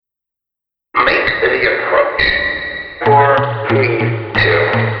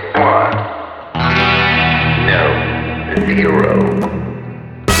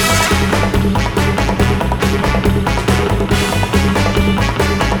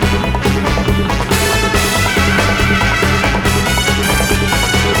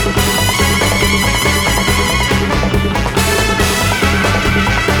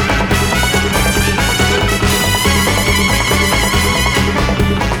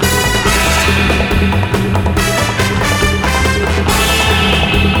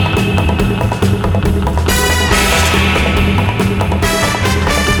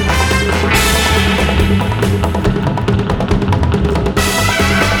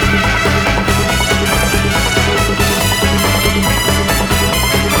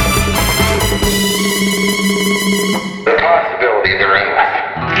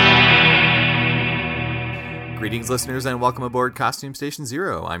listeners, and welcome aboard Costume Station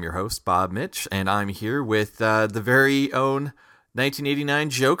Zero. I'm your host, Bob Mitch, and I'm here with the very own 1989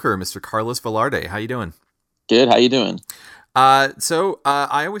 Joker, Mr. Carlos Velarde. How you doing? Good. How you doing? I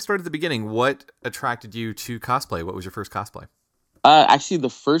always start at the beginning. What attracted you to cosplay? What was your first cosplay? Actually, the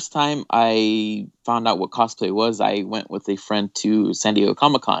first time I found out what cosplay was, I went with a friend to San Diego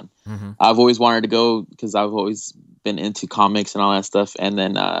Comic-Con. Mm-hmm. I've always wanted to go because I've always been into comics and all that stuff. And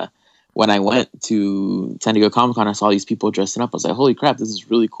then when I went to San Diego Comic-Con, I saw these people dressing up. I was like, holy crap, this is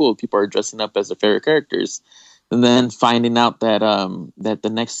really cool. People are dressing up as their favorite characters. And then finding out that that the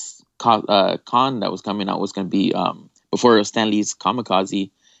next con that was coming out was going to be, before it was Stan Lee's Kamikaze,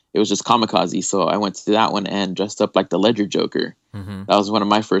 it was just Kamikaze. So I went to that one and dressed up like the Ledger Joker. Mm-hmm. That was one of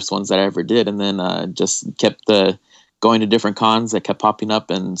my first ones that I ever did. And then just kept going to different cons that kept popping up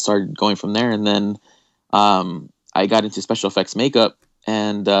and started going from there. And then I got into special effects makeup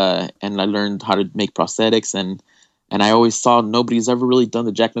and I learned how to make prosthetics. And I always saw nobody's ever really done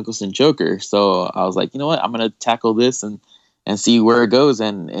the Jack Nicholson Joker. So I was like, you know what? I'm going to tackle this and see where it goes.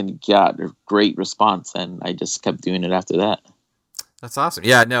 And got a great response. And I just kept doing it after that. That's awesome.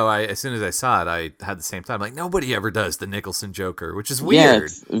 Yeah, no, as soon as I saw it, I had the same time. Like, nobody ever does the Nicholson Joker, which is weird. Yeah,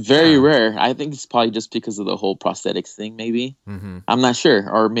 it's very rare. I think it's probably just because of the whole prosthetics thing, maybe. Mm-hmm. I'm not sure.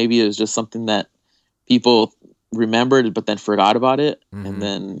 Or maybe it was just something that people remembered but then forgot about it. Mm-hmm. And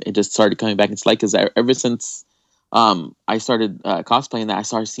then it just started coming back into light. Because ever since I started cosplaying that, I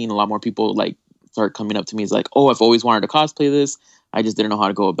started seeing a lot more people like start coming up to me. It's like, oh, I've always wanted to cosplay this. I just didn't know how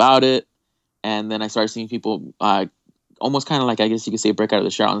to go about it. And then I started seeing people almost kind of like, I guess you could say, break out of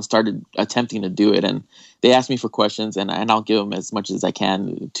the shell and started attempting to do it. And they ask me for questions and I'll give them as much as I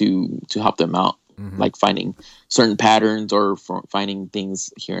can to help them out. Mm-hmm. Like finding certain patterns or finding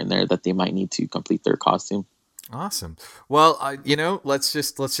things here and there that they might need to complete their costume. Awesome. Well, let's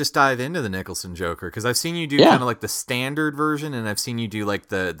just dive into the Nicholson Joker, because I've seen you do kind of like the standard version, and I've seen you do like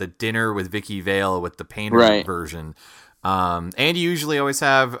the dinner with Vicky Vale with the painter version. And you usually always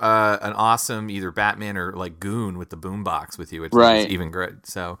have an awesome either Batman or like Goon with the boombox with you, which is even great.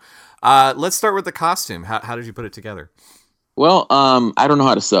 So let's start with the costume. How did you put it together? Well, I don't know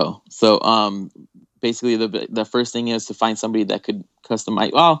how to sew. So basically the first thing is to find somebody that could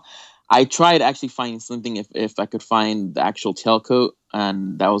customize. Well, I tried actually finding something if I could find the actual tailcoat,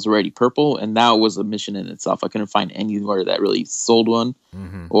 and that was already purple, and that was a mission in itself. I couldn't find anywhere that really sold one.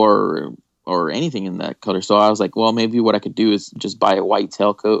 Mm-hmm. or anything in that color. So I was like, well, maybe what I could do is just buy a white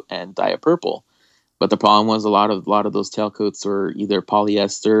tailcoat and dye it purple. But the problem was a lot of those tailcoats were either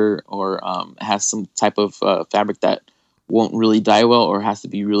polyester or has some type of fabric that won't really dye well, or has to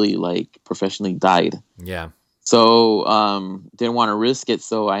be really like professionally dyed. Yeah. So didn't want to risk it.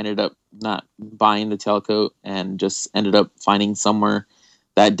 So I ended up not buying the tailcoat and just ended up finding somewhere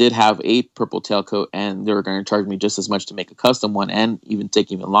that did have a purple tailcoat, and they were going to charge me just as much to make a custom one, and even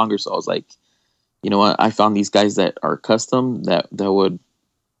take even longer. So I was like, you know what? I found these guys that are custom that would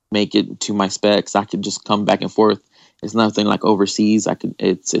make it to my specs. I could just come back and forth. It's nothing like overseas.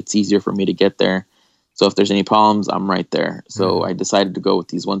 It's easier for me to get there. So if there's any problems, I'm right there. So I decided to go with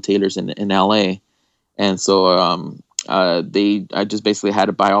these one tailors in LA. And so I just basically had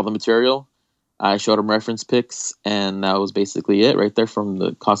to buy all the material. I showed them reference pics, and that was basically it right there from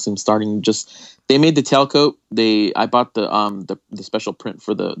the costume starting. Just they made the tailcoat. I bought the special print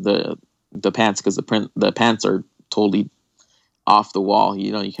for the pants, because the pants are totally off the wall.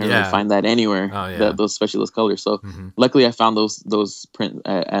 You know, you can't really find that anywhere. Oh, yeah. Those specialist colors. So luckily, I found those print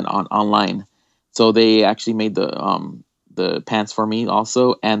and online. So they actually made the pants for me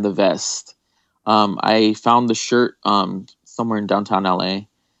also, and the vest. I found the shirt somewhere in downtown LA.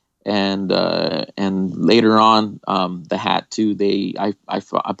 And later on, the hat too. I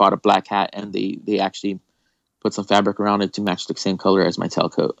bought a black hat, and they actually put some fabric around it to match the same color as my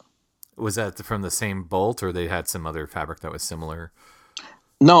tailcoat. Was that from the same bolt, or they had some other fabric that was similar?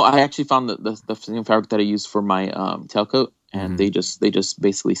 No, I actually found the same fabric that I used for my tailcoat, and they just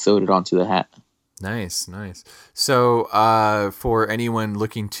basically sewed it onto the hat. Nice. So for anyone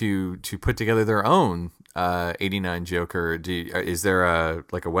looking to put together their own 89 Joker, is there a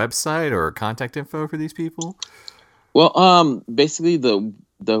website or contact info for these people? Well, basically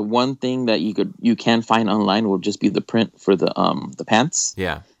the one thing that you can find online will just be the print for the pants.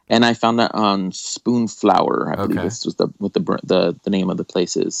 Yeah. And I found that on Spoonflower, I believe this was the name of the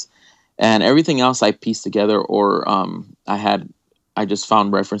place is. And everything else I pieced together, or I just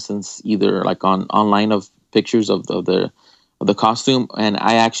found references either like online of pictures of the costume, and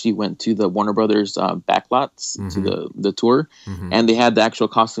I actually went to the Warner Brothers backlots to the tour, and they had the actual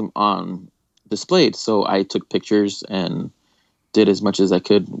costume on displayed. So I took pictures and did as much as I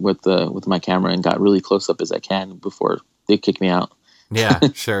could with my camera and got really close up as I can before they kicked me out. Yeah,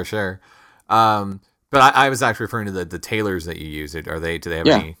 sure. But I was actually referring to the tailors that you use. Do they have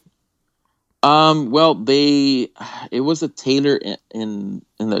any? Well, it was a tailor in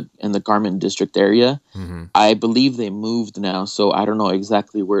the garment district area. Mm-hmm. I believe they moved now, so I don't know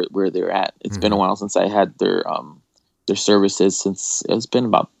exactly where they're at. It's been a while since I had their services, since it's been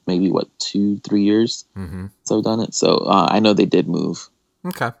about maybe 2-3 years since I've done it. So I know they did move.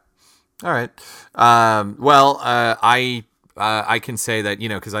 Okay, all right. Well, I can say that,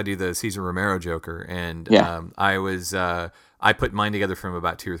 because I do the Cesar Romero Joker, and I put mine together from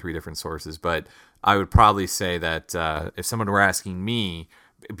about 2 or 3 different sources, but I would probably say that if someone were asking me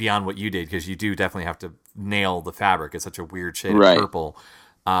beyond what you did, because you do definitely have to nail the fabric. It's such a weird shade of purple.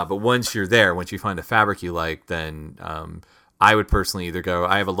 But once you're there, once you find a fabric you like, then I would personally either go,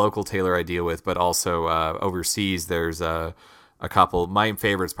 I have a local tailor I deal with, but also overseas there's a couple. My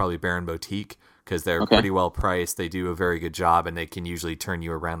favorite is probably Baron Boutique, because they're pretty well priced. They do a very good job, and they can usually turn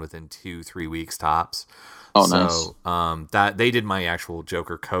you around within 2-3 weeks tops. Oh, nice. That they did my actual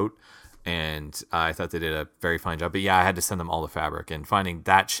Joker coat, and I thought they did a very fine job. But yeah, I had to send them all the fabric, and finding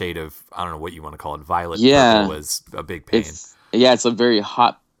that shade of, I don't know what you want to call it, violet purple was a big pain. It's a very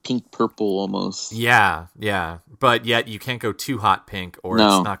hot pink purple almost. Yeah. But yet you can't go too hot pink, or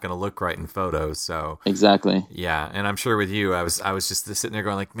it's not going to look right in photos. So exactly. Yeah, and I'm sure with you, I was just sitting there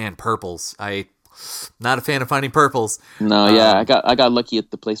going like, man, purples. Not a fan of finding purples. No, I got lucky at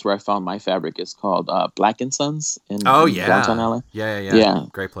the place where I found my fabric. It's called Black & Sons in downtown LA. Yeah.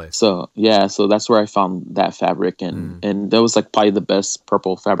 Great place. So that's where I found that fabric, and that was like probably the best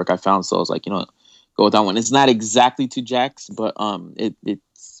purple fabric I found. So I was like, go with that one. It's not exactly to Jack's, but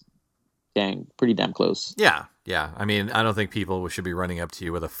it's pretty damn close. Yeah. I mean, I don't think people should be running up to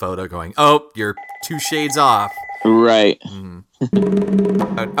you with a photo going, "Oh, you're 2 shades off." Right.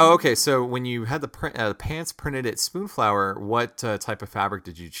 Okay. So when you had the pants printed at Spoonflower, what type of fabric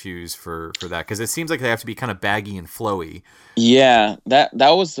did you choose for that? Because it seems like they have to be kind of baggy and flowy. Yeah, that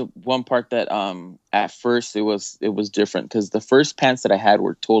was the one part that at first it was different, because the first pants that I had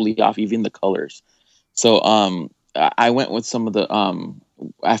were totally off, even the colors. So I went with some of the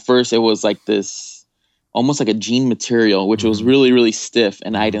at first it was like this almost like a jean material, which was really, really stiff,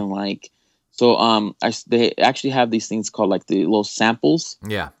 and I didn't like. So they actually have these things called like the little samples.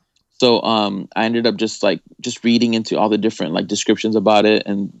 Yeah. So I ended up just reading into all the different like descriptions about it,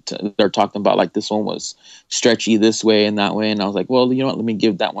 and they're talking about like this one was stretchy this way and that way, and I was like, well, you know what, let me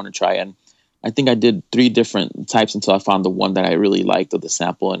give that one a try. And I think I did 3 different types until I found the one that I really liked of the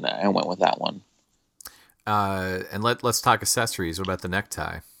sample, and I went with that one. And let's talk accessories. What about the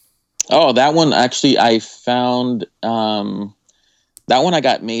necktie? Oh, that one actually I found. That one I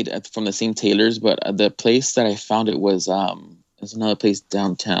got made from the same tailors, but the place that I found it was there's another place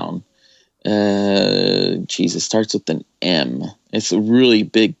downtown. It starts with an M. It's a really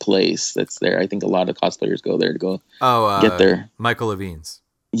big place that's there. I think a lot of cosplayers go there to go get there. Michael Levine's.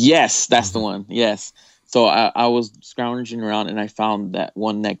 Yes, that's the one. Yes. So I was scrounging around, and I found that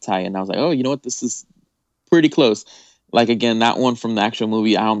one necktie, and I was like, oh, you know what? This is pretty close. Like, again, that one from the actual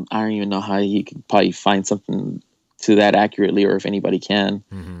movie, I don't even know how you could probably find something to that accurately, or if anybody can.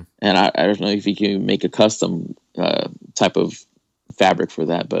 And I don't know if you can make a custom type of fabric for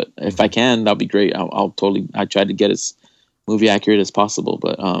that, but if I can, that'll be great. I tried to get as movie accurate as possible,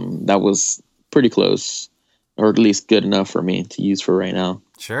 but that was pretty close, or at least good enough for me to use for right now.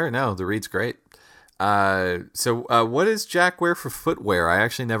 Sure. No, the read's great. So what does Jack wear for footwear? I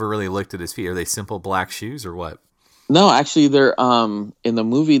actually never really looked at his feet. Are they simple black shoes or what? No, actually, they're in the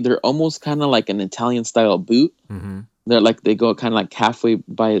movie. They're almost kind of like an Italian style boot. They're like, they go kind of like halfway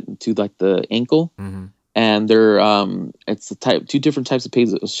to like the ankle, and they're it's the 2 different types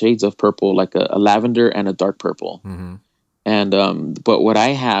of shades of purple, like a lavender and a dark purple. And but what I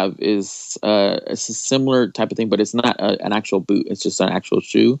have is it's a similar type of thing, but it's not an actual boot. It's just an actual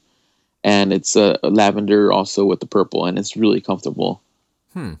shoe, and it's a lavender also with the purple, and it's really comfortable.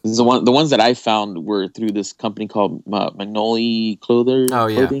 This is the ones that I found were through this company called Magnolia Clothing. Oh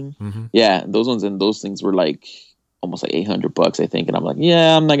yeah, yeah. Those ones and those things were like almost like $800, I think. And I'm like,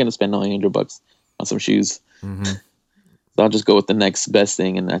 yeah, I'm not gonna spend $800 on some shoes. So I'll just go with the next best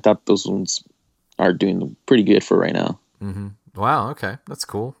thing. And I thought those ones are doing pretty good for right now. Wow. Okay, that's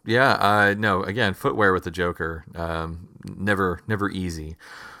cool. Yeah. No. Again, footwear with the Joker. Never easy.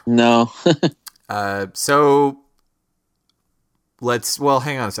 No. So.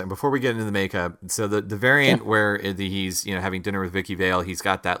 Hang on a second before we get into the makeup. So the variant where he's having dinner with Vicky Vale, he's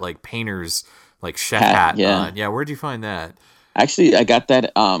got that like painter's like chef hat on. Yeah, where'd you find that? Actually, I got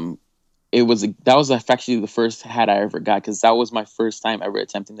that that was actually the first hat I ever got, because that was my first time ever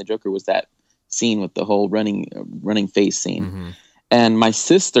attempting the Joker, was that scene with the whole running face scene. Mm-hmm. And my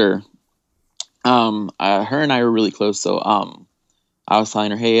sister, her and I were really close, so I was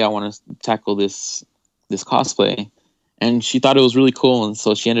telling her, hey, I want to tackle this cosplay, and she thought it was really cool, and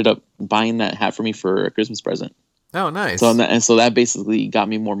so she ended up buying that hat for me for a Christmas present. Oh, nice. So that basically got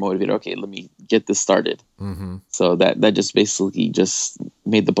me more motivated. Okay, let me get this started. Mm-hmm. So that just basically just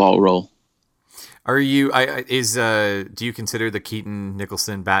made the ball roll. Are you? Do you consider the Keaton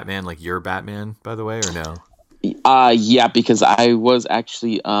Nicholson Batman like your Batman, by the way, or no? Yeah, because I was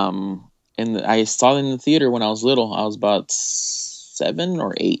actually I saw it in the theater when I was little. I was about 7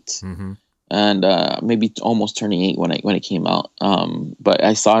 or 8, mm-hmm. and maybe almost turning 8 when it came out. But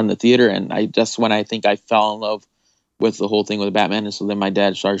I saw it in the theater, and that's when I think I fell in love with the whole thing with Batman. And so then my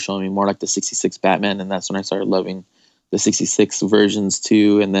dad started showing me more like the 66 Batman, and that's when I started loving the 66 versions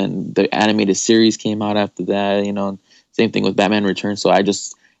too. And then the animated series came out after that, same thing with Batman Returns. So I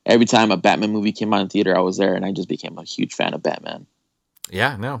just, every time a Batman movie came out in theater, I was there, and I just became a huge fan of Batman.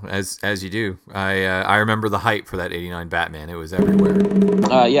 Yeah, no, as you do. I remember the hype for that 89 Batman. It was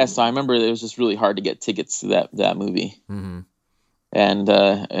everywhere. Yeah, so I remember it was just really hard to get tickets to that movie. Mm-hmm.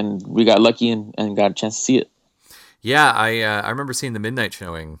 And we got lucky and got a chance to see it. Yeah, I remember seeing the midnight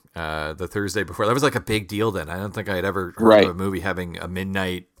showing the Thursday before. That was like a big deal then. I don't think I had ever heard of a movie having a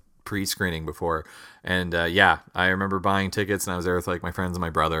midnight pre-screening before. And yeah, I remember buying tickets, and I was there with like my friends and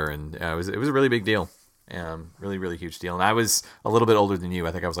my brother, and it was a really big deal. Really, really huge deal. And I was a little bit older than you.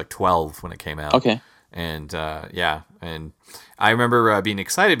 I think I was like 12 when it came out. Okay. And yeah, and I remember being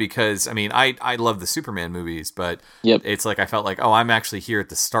excited because, I mean, I love the Superman movies, but it's like I felt like, oh, I'm actually here at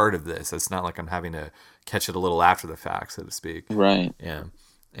the start of this. It's not like I'm having to catch it a little after the fact, so to speak. Right. Yeah.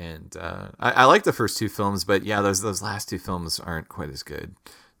 And I like the first 2 films, but yeah, those last 2 films aren't quite as good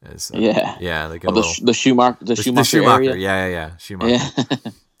as yeah. They get the Schumacher area. Yeah. Schumacher. Yeah.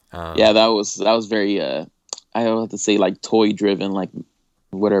 Yeah, that was very I have to say, like, toy driven, like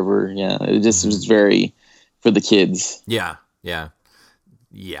whatever. Yeah, it just was very for the kids. Yeah. That's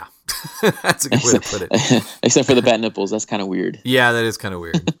a good way to put it. Except for the bat nipples, that's kind of weird. Yeah, that is kind of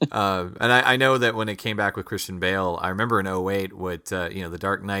weird. And I know that when it came back with Christian Bale, I remember in 2008, The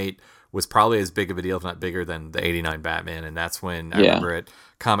Dark Knight was probably as big of a deal, if not bigger, than the 89 Batman. And that's when I remember at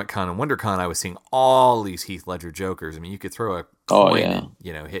Comic-Con and WonderCon, I was seeing all these Heath Ledger Jokers. I mean, you could throw a coin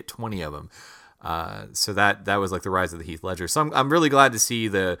and, hit 20 of them. So that was like the rise of the Heath Ledger. So I'm really glad to see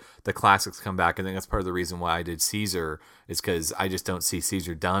the classics come back. I think that's part of the reason why I did Caesar, is because I just don't see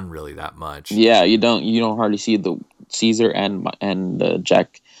Caesar done really that much. Yeah, you don't hardly see the Caesar and the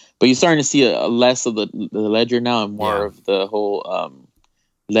Jack, but you're starting to see a less of the Ledger now and more of the whole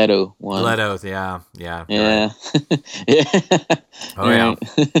Leto one. Leto, yeah. Yeah. Right. Yeah. Oh yeah.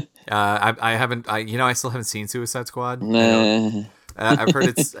 I still haven't seen Suicide Squad. I've heard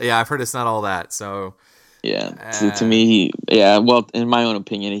it's not all that. So yeah, to me, well, in my own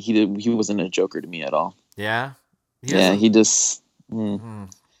opinion, he wasn't a Joker to me at all. Yeah. He just even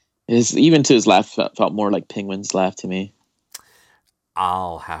to his laugh felt more like Penguin's laugh to me.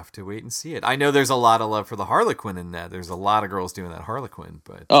 I'll have to wait and see it. I know there's a lot of love for the Harlequin in that. There's a lot of girls doing that Harlequin,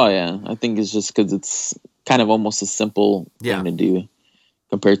 but I think it's just because it's kind of almost a simple thing to do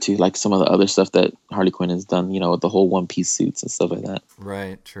compared to like some of the other stuff that Harley Quinn has done, with the whole one-piece suits and stuff like that.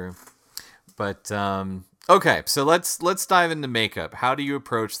 Right, true. But okay, so let's dive into makeup. How do you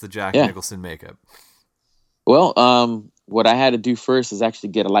approach the Jack Nicholson makeup? Well, what I had to do first is actually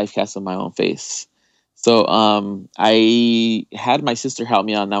get a life cast of my own face. So I had my sister help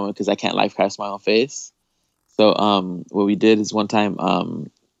me out on that one because I can't life cast my own face. So what we did is one time,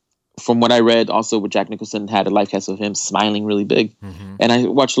 from what I read, also with Jack Nicholson had a life cast of him smiling really big. Mm-hmm. And I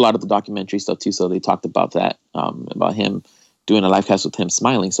watched a lot of the documentary stuff too, so they talked about that, about him doing a life cast with him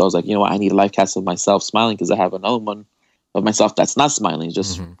smiling. So I was like, you know what, I need a life cast of myself smiling because I have another one of myself that's not smiling,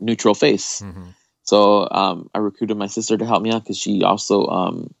 just neutral face. Mm-hmm. So I recruited my sister to help me out because she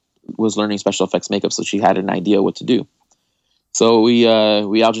also was learning special effects makeup, so she had an idea what to do. So we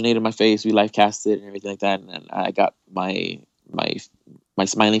alginated my face, we life casted and everything like that, and I got my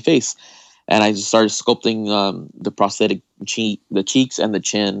smiling face, and I just started sculpting the prosthetic the cheeks and the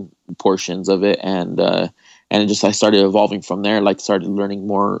chin portions of it, and just I started evolving from there. Like started learning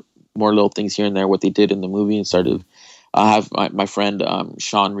more little things here and there what they did in the movie, and started. I have my friend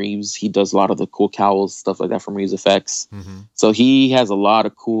Sean Reeves. He does a lot of the cool cowls, stuff like that from Reeves Effects. Mm-hmm. So he has a lot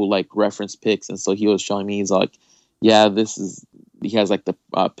of cool like reference pics, and so he was showing me. He's like, "Yeah, this is." He has like the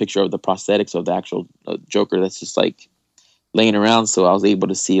picture of the prosthetics of the actual Joker that's just like laying around. So I was able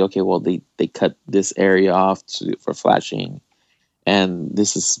to see, okay, well they cut this area off for flashing, and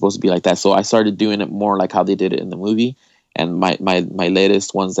this is supposed to be like that. So I started doing it more like how they did it in the movie. And my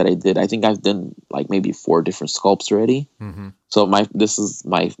latest ones that I did, I think I've done like maybe 4 different sculpts already. Mm-hmm. So this is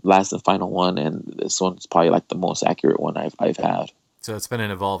my last and final one, and this one's probably like the most accurate one I've had. So it's been an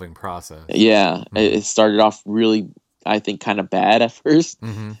evolving process. Yeah, mm-hmm. It started off really, I think, kind of bad at first,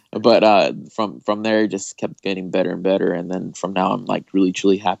 mm-hmm. but from there it just kept getting better and better, and then from now I'm like really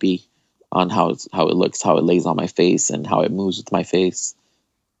truly happy on how it looks, how it lays on my face, and how it moves with my face.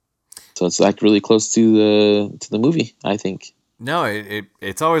 So it's like really close to the movie, I think. No,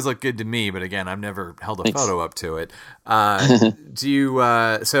 it's always looked good to me, but again, I've never held a photo up to it. Do you?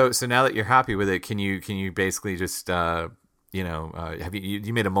 So now that you're happy with it, can you basically just have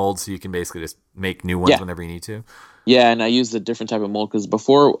you made a mold so you can basically just make new ones whenever you need to? Yeah, and I used a different type of mold because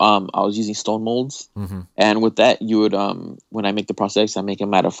before I was using stone molds, mm-hmm. and with that you would when I make the prosthetics, I make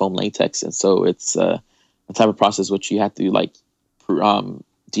them out of foam latex, and so it's a type of process which you have to like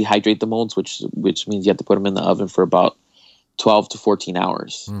dehydrate the molds, which means you have to put them in the oven for about 12 to 14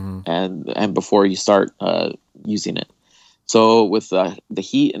 hours, mm-hmm. and before you start using it. So with the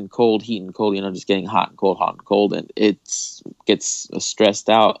heat and cold, just getting hot and cold, and it gets stressed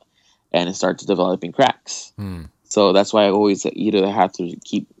out, and it starts developing cracks. Mm. So that's why I always either have to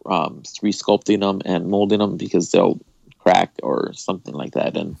keep resculpting them and molding them because they'll crack or something like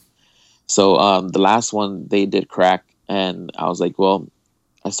that. And so the last one they did crack, and I was like, well,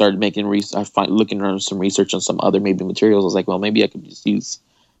 I started making looking around some research on some other maybe materials. I was like, well, maybe I could just use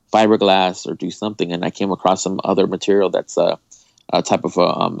fiberglass or do something. And I came across some other material that's a type of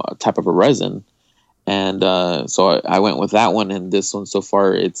a resin, and so I went with that one. And this one so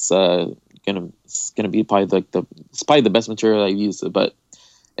far, it's gonna be probably it's probably the best material I've used. But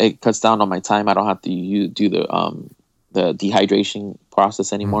it cuts down on my time. I don't have to do the dehydration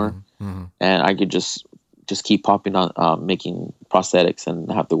process anymore, mm-hmm. and I could just keep popping on making prosthetics and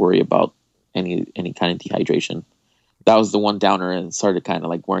not have to worry about any kind of dehydration. That was the one downer, and started kind of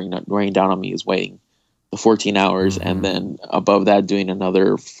like wearing down on me is waiting the 14 hours, mm-hmm. and then above that doing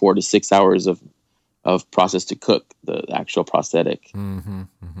another 4 to 6 hours of process to cook the actual prosthetic. Mm-hmm.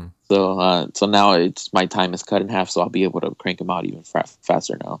 Mm-hmm. So now my time is cut in half, so I'll be able to crank them out even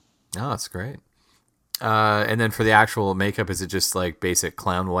faster now. Oh, that's great. And then for the actual makeup, is it just like basic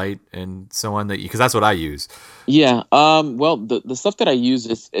clown white and so on because that's what I use? Yeah. Well, the stuff that I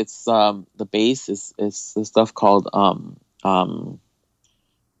use it's the base is the stuff called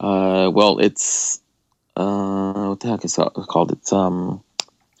it's what the heck is it called? It's I'm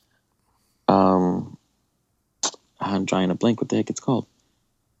drawing a blank. What the heck it's called?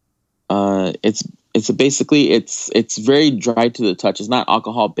 It's basically it's very dry to the touch. It's not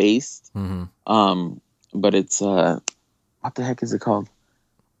alcohol based. Mm-hmm. But it's what the heck is it called?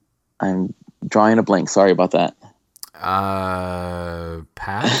 I'm drawing a blank. Sorry about that.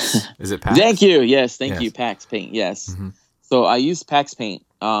 Pax? Is it Pax? Thank you. Yes, thank you. Pax paint. Yes. Mm-hmm. So I use Pax paint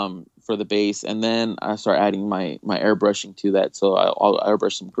for the base, and then I start adding my airbrushing to that. So I'll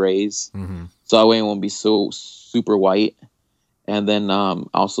airbrush some grays, mm-hmm. so that way it won't be so super white. And then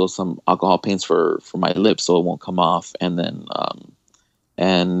also some alcohol paints for my lips, so it won't come off. And then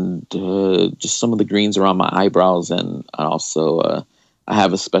just some of the greens around my eyebrows, and also I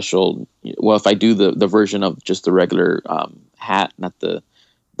have a special. Well, if I do the version of just the regular hat, not the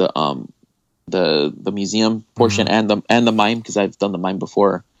museum portion, mm-hmm. and the mime, because I've done the mime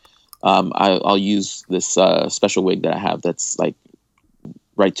before. I'll use this special wig that I have that's like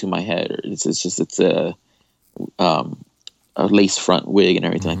right to my head. It's a lace front wig and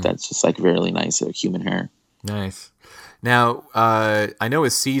everything mm-hmm. like that. It's just like really nice human hair. Nice. Now, I know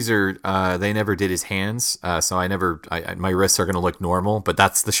with Caesar, they never did his hands, so my wrists are going to look normal, but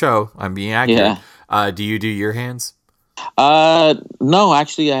that's the show. I'm being accurate. Yeah. Do you do your hands? No,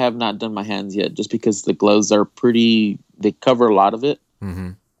 actually, I have not done my hands yet, just because the gloves are they cover a lot of it.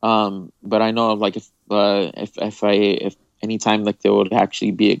 Mm-hmm. But I know like if any time like they would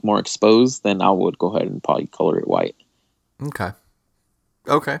actually be more exposed, then I would go ahead and probably color it white.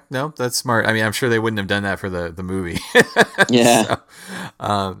 Okay. No, that's smart. I mean, I'm sure they wouldn't have done that for the movie. Yeah.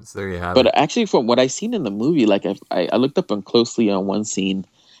 So there you have it. But actually, from what I seen in the movie, like I looked up closely on one scene,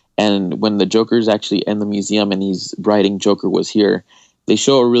 and when the Joker's actually in the museum and he's writing "Joker was here," they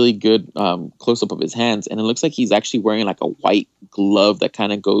show a really good close up of his hands, and it looks like he's actually wearing like a white glove that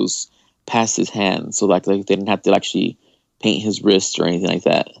kind of goes past his hand, so like they didn't have to actually paint his wrist or anything like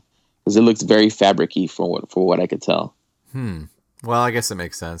that, because it looks very fabric-y for what I could tell. Well, I guess it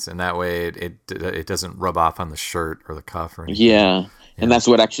makes sense, and that way it doesn't rub off on the shirt or the cuff or anything. Yeah. And that's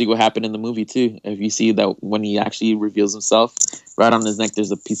what happened in the movie too. If you see that when he actually reveals himself, right on his neck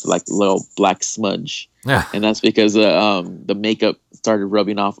there's a piece of like little black smudge. Yeah. And that's because the makeup started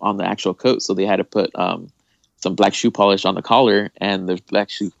rubbing off on the actual coat, so they had to put some black shoe polish on the collar, and the black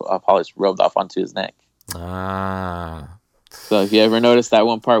shoe polish rubbed off onto his neck. So if you ever notice that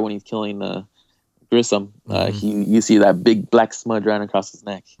one part when he's killing Grissom, you see that big black smudge right across his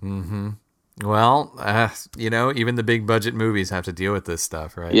neck. Mm-hmm. Well, even the big budget movies have to deal with this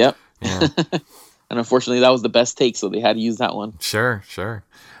stuff, right? Yep. Yeah. And unfortunately, that was the best take, so they had to use that one. Sure.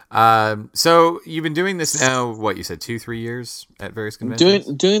 So you've been doing this now, what you said, 2-3 years at various conventions?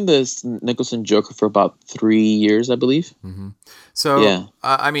 Doing this Nicholson Joker for about 3 years, I believe. Mm-hmm. So, yeah.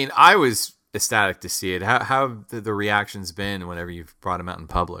 I was ecstatic to see it. How have the reactions been whenever you've brought them out in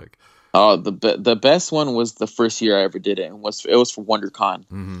public? Oh, the best one was the first year I ever did it. It was for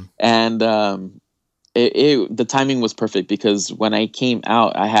WonderCon, and the timing was perfect because when I came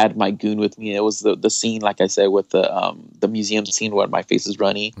out, I had my goon with me. It was the scene, like I said, with the museum scene where my face is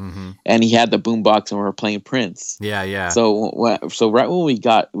runny, and he had the boombox and we were playing Prince. Yeah. So right when we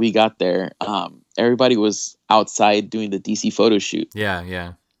got there, everybody was outside doing the DC photo shoot.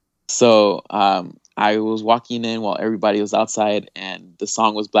 Yeah. So I was walking in while everybody was outside, and the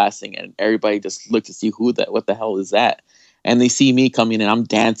song was blasting, and everybody just looked to see what the hell is that, and they see me coming in, I'm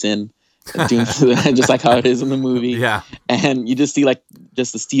dancing, doing just like how it is in the movie. Yeah, and you just see like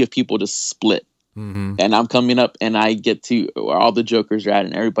just the sea of people just split, and I'm coming up, and I get to where all the Jokers are at,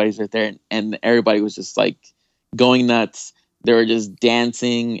 and everybody's right there, and everybody was just like going nuts. They were just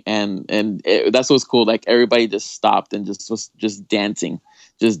dancing, and that's what was cool. Like everybody just stopped and was just dancing.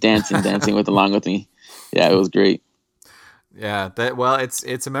 Just dancing along with me. Yeah, it was great. Yeah,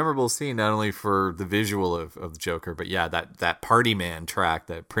 it's a memorable scene not only for the visual of the Joker, but yeah, that Party Man track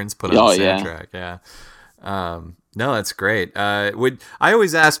that Prince put on the soundtrack. Yeah. No, that's great. I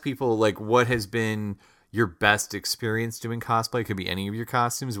always ask people like, what has been your best experience doing cosplay? It could be any of your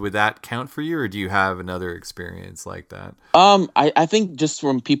costumes. Would that count for you, or do you have another experience like that? I think just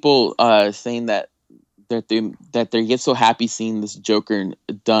from people saying that they get so happy seeing this Joker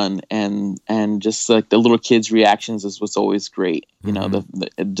done, and just like the little kids' reactions is what's always great. You know,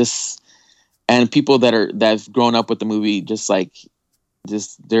 and people that've grown up with the movie,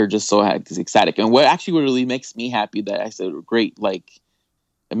 they're just so ecstatic. And what really makes me happy, that I said great, like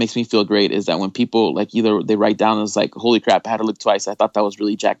it makes me feel great, is that when people like either they write down as like, holy crap, I had to look twice, I thought that was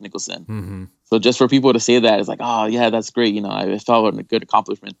really Jack Nicholson. So just for people to say that, it's like, oh yeah, that's great. You know, I felt a good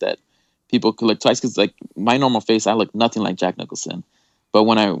accomplishment that people could look twice, because like my normal face, I look nothing like Jack Nicholson, but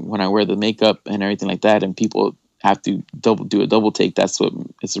when I wear the makeup and everything like that, and people have to do a double take, it's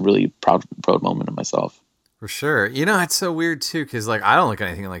a really proud moment of myself. For sure. You know, it's so weird too, because like I don't look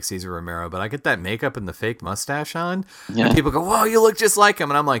anything like Cesar Romero, but I get that makeup and the fake mustache on, and people go, "Whoa, you look just like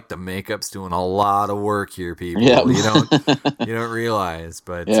him," and I'm like, the makeup's doing a lot of work here, people. Yeah. You don't realize,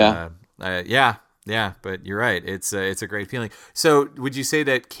 but yeah, but you're right. It's a great feeling. So would you say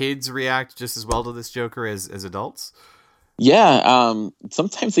that kids react just as well to this Joker as adults? Yeah.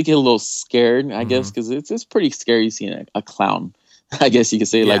 Sometimes they get a little scared, I guess, because it's pretty scary seeing a clown. I guess you could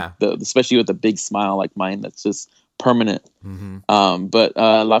say, like especially with a big smile like mine that's just permanent. But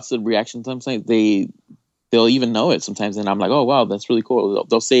lots of reactions. Sometimes they'll even know it sometimes, and I'm like, oh wow, that's really cool.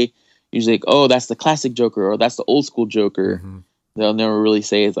 They'll say usually, like, oh, that's the classic Joker, or that's the old school Joker. They'll never really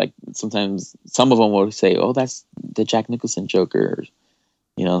say it's like, sometimes some of them will say, oh, that's the Jack Nicholson Joker,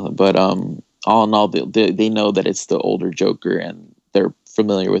 you know. But all in all, they know that it's the older Joker, and they're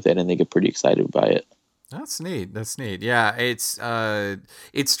familiar with it, and they get pretty excited by it. That's neat. Yeah, it's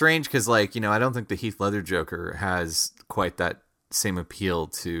strange because, like, you know, I don't think the Heath Ledger Joker has quite that same appeal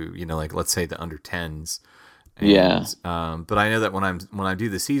to, you know, like, let's say the under 10s. But I know that when I do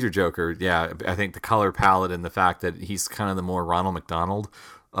the Caesar Joker, I think the color palette and the fact that he's kind of the more Ronald McDonald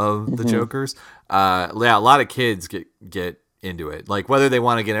of the Jokers, a lot of kids get into it. Like whether they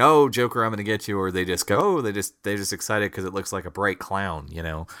want to get, oh, Joker, I'm going to get you, or they just go, oh, they're just excited because it looks like a bright clown, you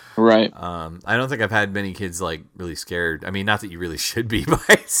know? Right. I don't think I've had many kids like really scared. I mean, not that you really should be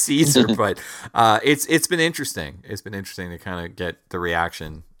by Caesar, but it's been interesting. It's been interesting to kind of get the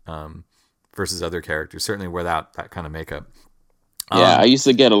reaction versus other characters, certainly without that kind of makeup. I used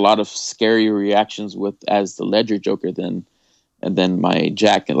to get a lot of scary reactions as the Ledger Joker, and then my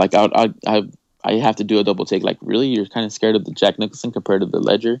Jack, like I have to do a double take. Like, really, you're kind of scared of the Jack Nicholson compared to the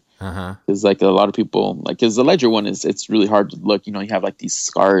Ledger? Because like a lot of people, like, because the Ledger one it's really hard to look. You know, you have like these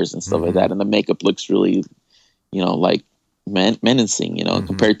scars and stuff like that, and the makeup looks really, you know, like menacing. You know,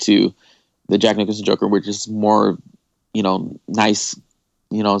 compared to the Jack Nicholson Joker, which is more, you know, nice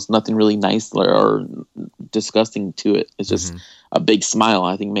it's nothing really nice or disgusting to it. It's just a big smile.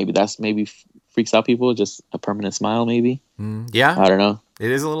 I think maybe that's freaks out people. Just a permanent smile, maybe. Yeah, I don't know.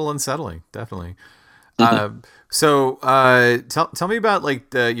 It is a little unsettling, definitely. So tell me about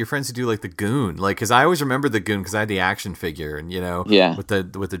like your friends who do like the Goon, like, because I always remember the Goon because I had the action figure, and with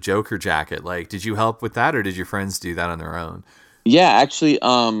the Joker jacket. Like, did you help with that, or did your friends do that on their own? Yeah, actually,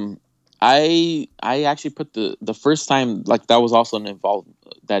 I actually put the first time, like, that was also evolved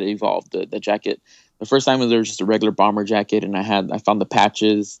the jacket. The first time there was just a regular bomber jacket, and I found the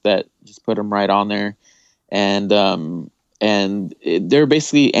patches that just put them right on there, and they're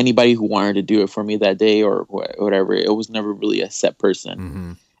basically anybody who wanted to do it for me that day or whatever. It was never really a set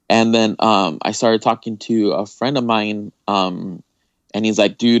person. And then I started talking to a friend of mine, and he's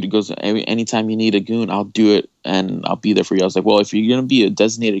like, dude, he goes, anytime you need a Goon, I'll do it, and I'll be there for you. I was like, well, if you're going to be a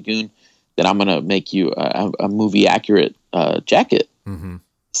designated Goon, then I'm going to make you a movie accurate jacket.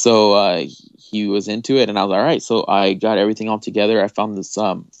 So he was into it, and I was all right. So I got everything all together. I found this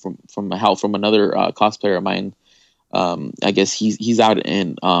from help from another cosplayer of mine. I guess he's out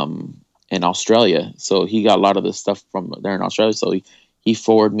in Australia, so he got a lot of this stuff from there in Australia. So he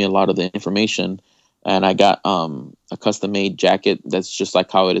forwarded me a lot of the information, and I got a custom made jacket that's just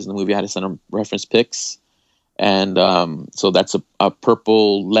like how it is in the movie. I had to send him reference pics, and so that's a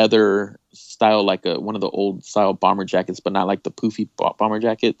purple leather style, like one of the old style bomber jackets, but not like the poofy bomber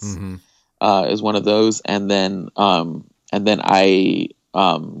jackets. Is one of those, and then I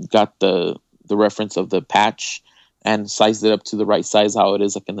got the reference of the patch and sized it up to the right size, how it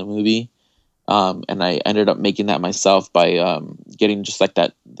is like in the movie. And I ended up making that myself by getting just like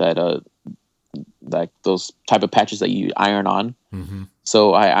that like those type of patches that you iron on.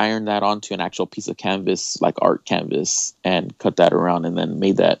 So I ironed that onto an actual piece of canvas, like art canvas, and cut that around, and then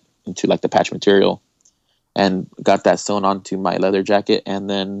made that into like the patch material, and got that sewn onto my leather jacket. And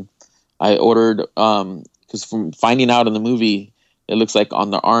then I ordered, because from finding out in the movie, it looks like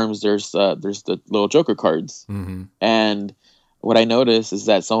on the arms there's the little Joker cards, and what I noticed is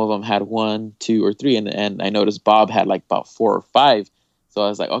that some of them had 1, 2, or 3, and I noticed Bob had like about 4 or 5. So I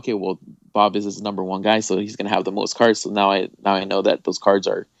was like, okay, well, Bob is his number one guy, so he's gonna have the most cards. So now I know that those cards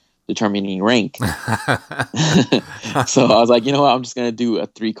are determining rank. So I was like, you know what, I'm just gonna do a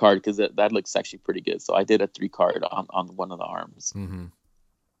 3 card because that looks actually pretty good. So I did a 3 card on one of the arms.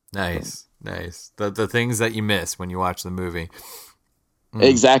 Nice. The things that you miss when you watch the movie.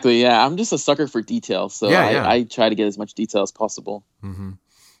 Exactly. Yeah, I'm just a sucker for detail, so I try to get as much detail as possible. No,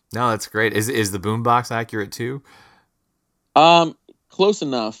 that's great. Is the boombox accurate too? Close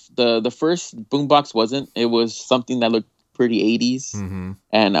enough. The first boombox wasn't. It was something that looked pretty 80s,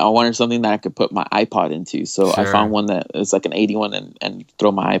 and I wanted something that I could put my iPod into. So I found one that is like an 81, and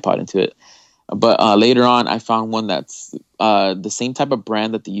throw my iPod into it. But later on, I found one that's the same type of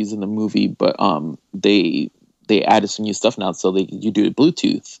brand that they use in the movie, but they added some new stuff now, so you do it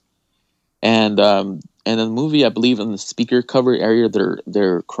Bluetooth. And in the movie, I believe in the speaker cover area,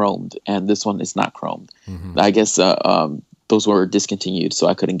 they're chromed, and this one is not chromed. I guess those were discontinued, so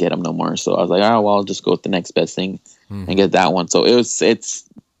I couldn't get them no more. So I was like, well, I'll just go with the next best thing and get that one. So it's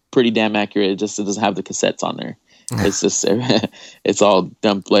pretty damn accurate. It doesn't have the cassettes on there. It's just it's all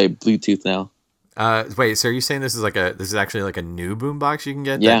done play Bluetooth now. Wait, so are you saying this is actually like a new boombox you can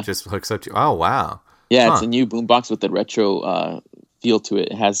get that just hooks up to? Oh wow. Yeah, it's a new boombox with the retro feel to it.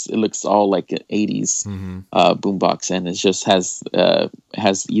 It looks all like an 80s boombox, and it just has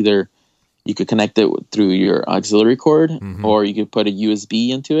either you could connect it through your auxiliary cord, or you could put a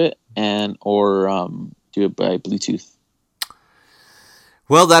USB into it, or do it by Bluetooth.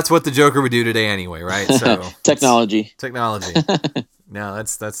 Well, that's what the Joker would do today anyway, right? So technology. No,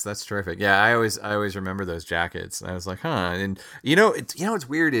 that's terrific. Yeah, I always remember those jackets. I was like, huh. And what's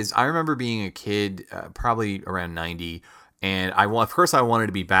weird is I remember being a kid, probably around 90, and of course I wanted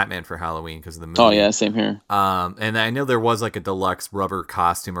to be Batman for Halloween because of the movie. Oh yeah, same here. And I know there was like a deluxe rubber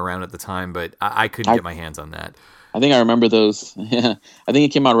costume around at the time, but I couldn't get my hands on that. I think I remember those. Yeah, I think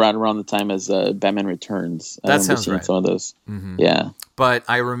it came out right around the time as Batman Returns. That sounds right. Some of those. Yeah. But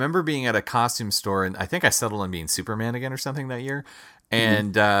I remember being at a costume store, and I think I settled on being Superman again or something that year.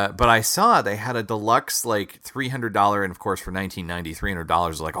 And but I saw they had a deluxe like $300, and of course for 1990, $300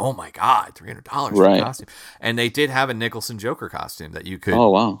 was like, oh my god, $300 for a costume. And they did have a Nicholson Joker costume that you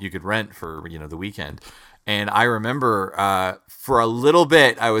could rent for the weekend. And I remember for a little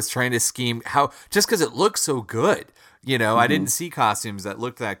bit I was trying to scheme how, just because it looked so good. I didn't see costumes that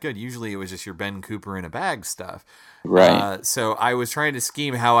looked that good. Usually it was just your Ben Cooper in a bag stuff. Right. So I was trying to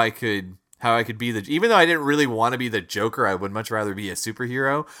scheme how I could how I could be even though I didn't really want to be the Joker, I would much rather be a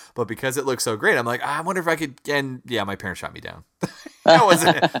superhero. But because it looks so great, I'm like, I wonder if I could. And yeah, my parents shot me down. that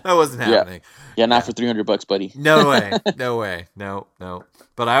wasn't happening. Yeah, not for $300, buddy. No way, no.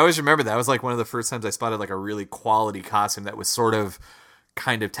 But I always remember that was like one of the first times I spotted like a really quality costume that was sort of,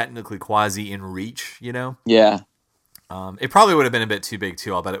 kind of technically quasi in reach, you know? Yeah. It probably would have been a bit too big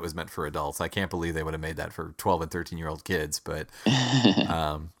too. I'll bet it was meant for adults. I can't believe they would have made that for 12 and 13-year-old kids. But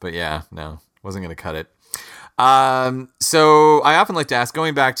yeah, no, wasn't going to cut it. So I often like to ask,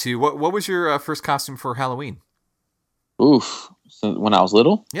 going back to what was your first costume for Halloween? Oof. So when I was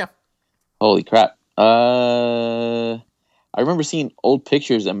little? Yeah. Holy crap. I remember seeing old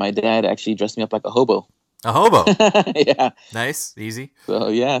pictures and my dad actually dressed me up like a hobo. A hobo. Yeah. Nice. Easy. So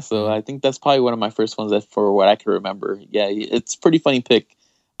yeah, I think that's probably one of my first ones that for what I can remember. Yeah, it's a pretty funny pic.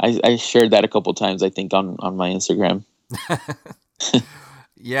 I shared that a couple times, I think, on my Instagram.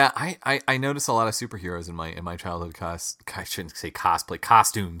 Yeah, I noticed a lot of superheroes in my childhood I shouldn't say cosplay,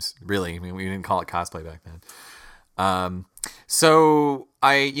 costumes, really. I mean, we didn't call it cosplay back then. So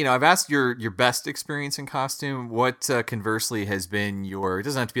I've asked your best experience in costume. What conversely has been it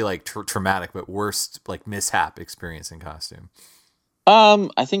doesn't have to be like traumatic, but worst like mishap experience in costume?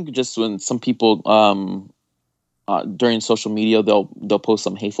 I think just when some people during social media they'll post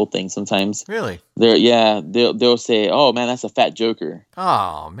some hateful things sometimes. Really? They'll say, "Oh man, that's a fat Joker."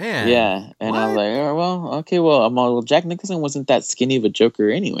 Oh man. Yeah, and I was like, "Oh well, okay, well, Jack Nicholson wasn't that skinny of a Joker,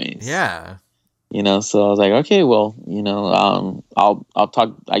 anyways." Yeah. So I was like, okay, well, I'll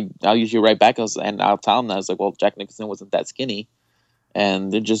talk. I'll usually write back and I'll tell them that I was like, well, Jack Nicholson wasn't that skinny,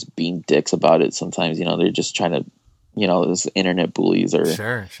 and they're just being dicks about it. Sometimes, they're just trying to, those internet bullies or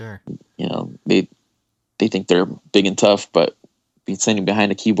sure. They think they're big and tough, but be sitting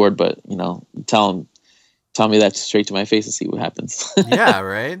behind a keyboard. But tell me that straight to my face and see what happens. Yeah,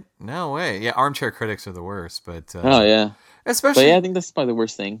 right. No way. Yeah, armchair critics are the worst, but oh yeah. Especially, but yeah, I think that's probably the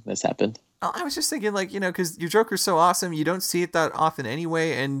worst thing that's happened. I was just thinking, like, because your Joker's so awesome, you don't see it that often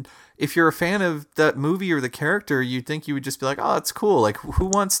anyway. And if you're a fan of that movie or the character, you'd think you would just be like, oh, it's cool. Like, who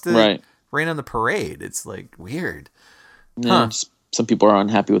wants to rain on the parade? It's like weird. Yeah, some people are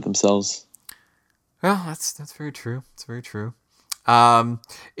unhappy with themselves. Well, that's very true. It's very true. In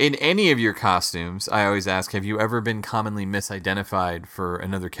any of your costumes, I always ask, have you ever been commonly misidentified for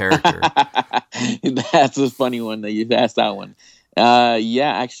another character? That's a funny one that you've asked that one.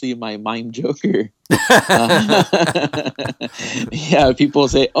 Yeah, actually, my mime Joker. Yeah, people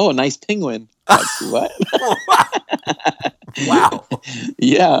say, "Oh, nice penguin." Like, what? Wow.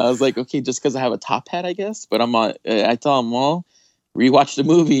 Yeah, I was like, okay, just because I have a top hat, I guess. But I tell them, well, rewatch the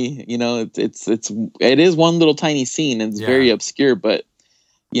movie. It is one little tiny scene, and it's very obscure. But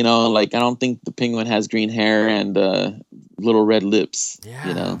like I don't think the penguin has green hair and little red lips.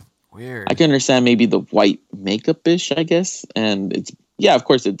 Yeah. Weird. I can understand maybe the white makeup-ish, I guess, and of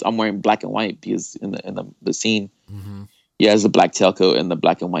course I'm wearing black and white because in the scene, he has the black tailcoat and the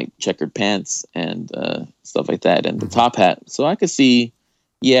black and white checkered pants and stuff like that, and the top hat. So I could see,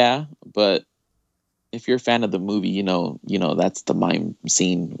 but if you're a fan of the movie, that's the mime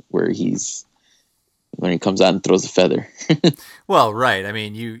scene where when he comes out and throws a feather. Well, right. I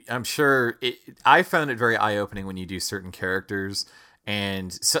mean, I'm sure I found it very eye-opening when you do certain characters.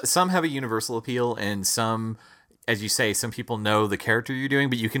 And some have a universal appeal, and some, as you say, some people know the character you're doing,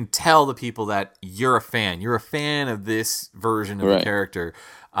 but you can tell the people that you're a fan. You're a fan of this version of the character,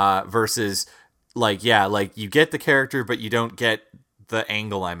 versus like you get the character, but you don't get the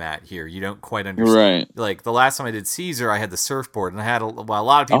angle I'm at here. You don't quite understand. Right. Like the last time I did Caesar, I had the surfboard, and I had a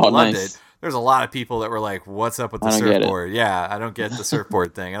lot of people loved it. There's a lot of people that were like, "What's up with the surfboard?" Yeah, I don't get the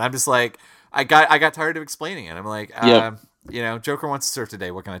surfboard thing, and I'm just like, I got tired of explaining it. I'm like, Joker wants to surf today.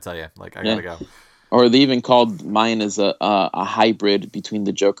 What can I tell you? Like, I gotta go. Or they even called mine as a hybrid between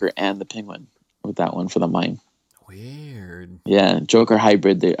the Joker and the Penguin with that one for the mime. Weird. Yeah, Joker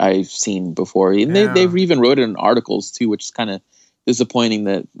hybrid I've seen before. And they've even wrote it in articles too, which is kind of disappointing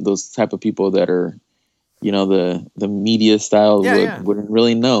that those type of people that are, the media style wouldn't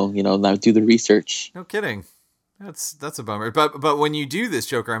really know, not do the research. No kidding. That's a bummer. But when you do this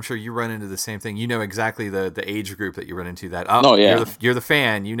Joker, I'm sure you run into the same thing. You know exactly the age group that you run into. You're the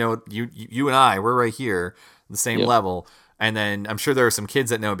fan. You and I, we're right here, the same level. And then I'm sure there are some kids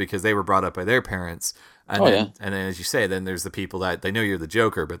that know because they were brought up by their parents. And then as you say, then there's the people that they know you're the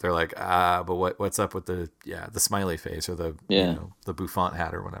Joker, but they're like, but what's up with the smiley face or the the bouffant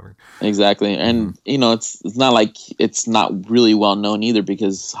hat or whatever. Exactly. And it's not like it's not really well known either,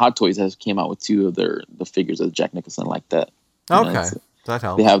 because Hot Toys came out with two of the figures of Jack Nicholson like that. Okay. That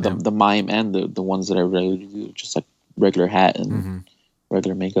helps. They have the mime and the ones that are really just like regular hat and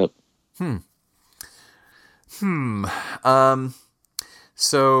regular makeup.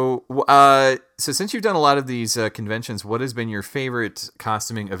 So since you've done a lot of these conventions, what has been your favorite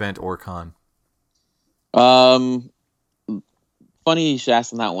costuming event or con? Funny you should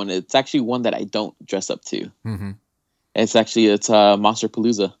ask on that one. It's actually one that I don't dress up to. Mm-hmm. It's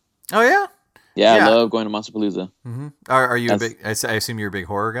Monsterpalooza. Oh yeah. Yeah, I love going to Monsterpalooza. Mm-hmm. Are you a big? I assume you're a big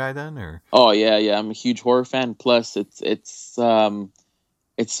horror guy then, or? Oh yeah. I'm a huge horror fan. Plus, it's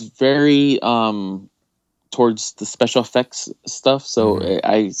very towards the special effects stuff. So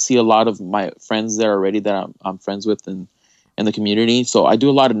I see a lot of my friends there already that I'm friends with in the community. So I do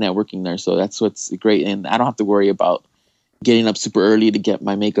a lot of networking there. So that's what's great, and I don't have to worry about getting up super early to get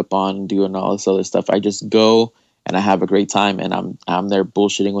my makeup on and doing all this other stuff. I just go and I have a great time, and I'm there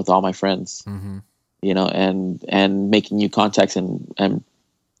bullshitting with all my friends, and making new contacts and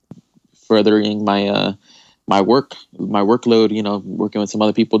furthering my workload. Working with some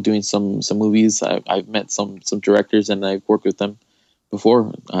other people, doing some movies. I've met some directors, and I've worked with them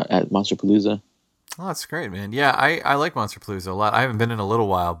before at Monsterpalooza. Oh, that's great, man. Yeah, I like Monsterpalooza a lot. I haven't been in a little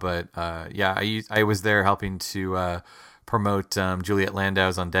while, but I was there helping to promote Juliet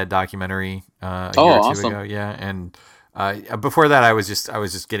Landau's Undead documentary a year or two ago. Yeah, and before that, I was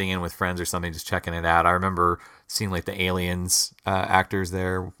just getting in with friends or something, just checking it out. I remember seeing like the Aliens actors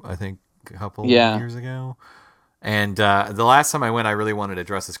there. I think a couple years ago. And the last time I went, I really wanted to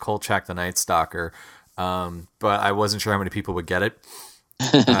dress as Kolchak the Night Stalker, but I wasn't sure how many people would get it.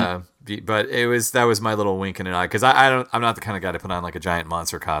 But that was my little wink in an eye, because I'm not the kind of guy to put on like a giant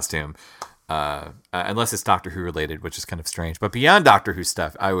monster costume. Unless it's Doctor Who related, which is kind of strange. But beyond Doctor Who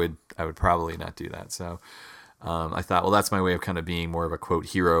stuff, I would probably not do that. So I thought, well, that's my way of kind of being more of a quote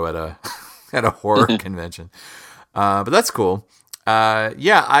hero at a at a horror convention. But that's cool. I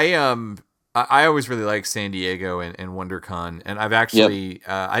always really liked San Diego and WonderCon, and I've actually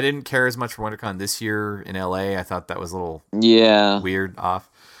I didn't care as much for WonderCon this year in LA. I thought that was a little weird off.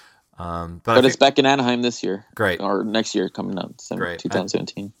 But it's back in Anaheim this year. Great. Or next year coming up,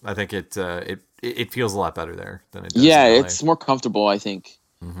 2017. I think it feels a lot better there than it does. Yeah, it's more comfortable, I think.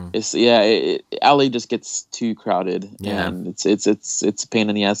 Mm-hmm. LA just gets too crowded, and it's a pain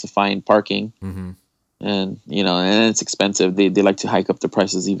in the ass to find parking. Mm-hmm. And and it's expensive. They like to hike up the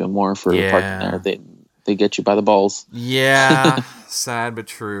prices even more for parking there. They get you by the balls. Yeah, sad but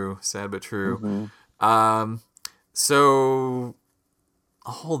true. Mm-hmm. So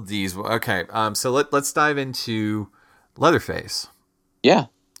I'll hold these. Okay. So let's dive into Leatherface. Yeah.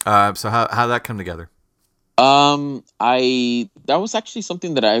 So how that come together? That was actually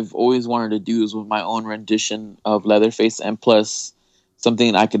something that I've always wanted to do, is with my own rendition of Leatherface, and plus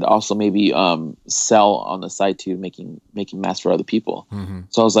something I could also maybe sell on the side too, making masks for other people. Mm-hmm.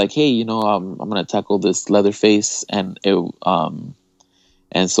 So I was like, hey, I'm gonna tackle this Leatherface, and so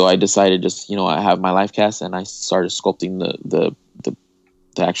I decided I have my life cast, and I started sculpting the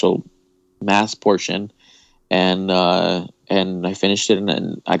actual mask portion, and I finished it,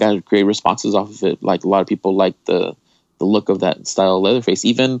 and I got great responses off of it. Like, a lot of people liked the look of that style of Leatherface.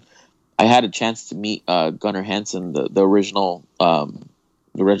 Even I had a chance to meet Gunnar Hansen, the original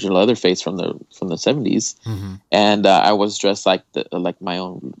Leatherface from the 70s, mm-hmm. and I was dressed like my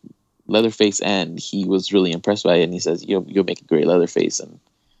own Leatherface, and he was really impressed by it, and he says, you'll make a great Leatherface, and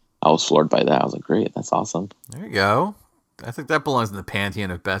I was floored by that. I was like, great, that's awesome. There you go. I think that belongs in the pantheon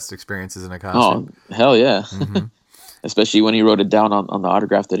of best experiences in a costume. Oh, hell yeah. Mm-hmm. Especially when he wrote it down on the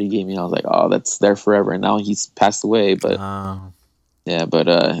autograph that he gave me. I was like, oh, that's there forever. And now he's passed away. But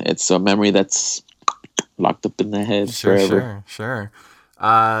it's a memory that's locked up in the head forever. Sure.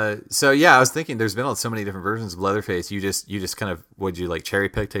 So I was thinking, there's been so many different versions of Leatherface. You just kind of, would you like cherry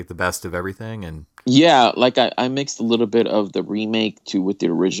pick, take the best of everything? And yeah, like I mixed a little bit of the remake with the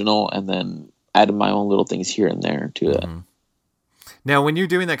original, and then added my own little things here and there to that. Now, when you're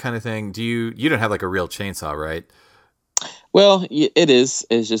doing that kind of thing, you don't have like a real chainsaw, right? Well, it is.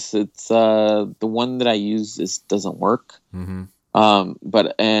 It's just the one that I use doesn't work. Mm-hmm.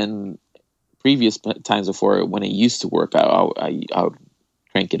 But in previous times before, when it used to work, I would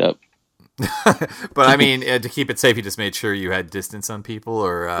crank it up. But I mean, to keep it safe, you just made sure you had distance on people,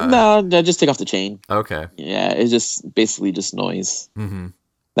 or no, just take off the chain. Okay. Yeah, it's just basically just noise. Mm-hmm.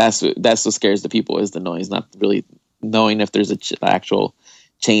 That's what scares the people, is the noise, not really knowing if there's an actual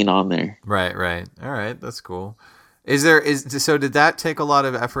chain on there. Right. All right, that's cool. So did that take a lot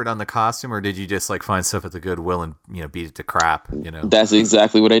of effort on the costume, or did you just like find stuff at the Goodwill and beat it to crap? That's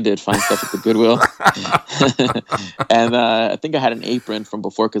exactly what I did. Find stuff at the Goodwill, and I think I had an apron from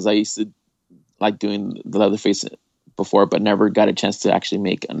before, because I used to like doing the Leatherface before, but never got a chance to actually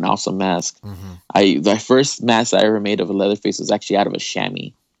make an awesome mask. Mm-hmm. The first mask I ever made of a Leatherface was actually out of a chamois.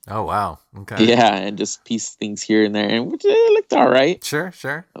 Oh wow. Okay. Yeah, and just piece things here and there, and which it looked all right. Sure.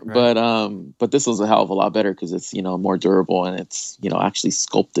 Right. But this was a hell of a lot better because it's more durable and it's actually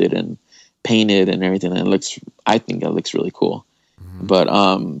sculpted and painted and everything. And I think it looks really cool.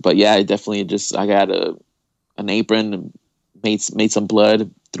 Mm-hmm. But yeah, I definitely I got an apron and made some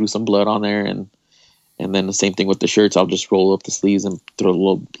blood, threw some blood on there, and then the same thing with the shirts. I'll just roll up the sleeves and throw a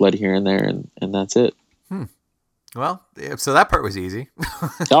little blood here and there, and that's it. Well, so that part was easy.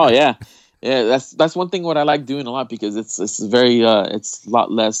 Oh yeah. That's one thing what I like doing a lot because it's very it's a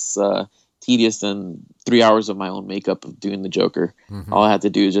lot less tedious than 3 hours of my own makeup of doing the Joker. Mm-hmm. All I have to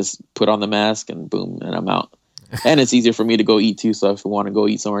do is just put on the mask and boom, and I'm out. And it's easier for me to go eat too. So if I want to go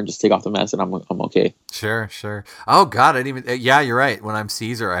eat somewhere, just take off the mask and I'm okay. Sure. Oh God, I didn't even. Yeah, you're right. When I'm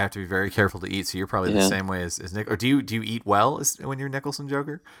Caesar, I have to be very careful to eat. So you're probably the same way as Nick. Or do you eat well when you're Nicholson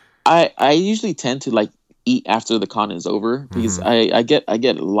Joker? I usually tend to eat after the con is over because mm-hmm. I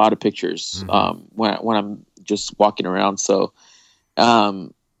get a lot of pictures mm-hmm. When I'm just walking around. So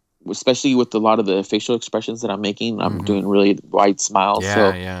especially with a lot of the facial expressions that I'm making, I'm mm-hmm. doing really wide smiles.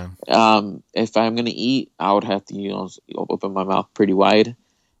 Yeah. If I'm gonna eat, I would have to open my mouth pretty wide,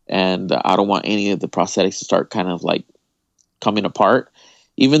 and I don't want any of the prosthetics to start kind of coming apart.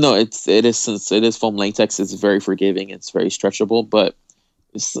 Even though since it is foam latex, it's very forgiving, it's very stretchable, but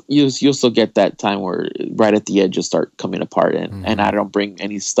you'll still get that time where right at the edge you'll start coming apart, and I don't bring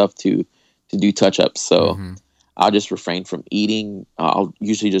any stuff to do touch-ups, so mm-hmm. I'll just refrain from eating. I'll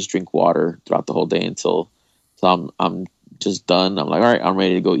usually just drink water throughout the whole day until I'm just done. I'm like, all right, I'm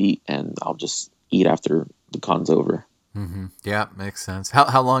ready to go eat, and I'll just eat after the con's over. Mm-hmm. Yeah, makes sense.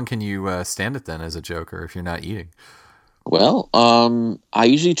 How long can you stand it then as a Joker if you're not eating? Well, I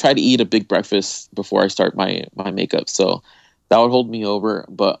usually try to eat a big breakfast before I start my makeup, so that would hold me over.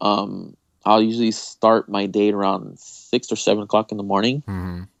 But I'll usually start my day around 6 or 7 o'clock in the morning.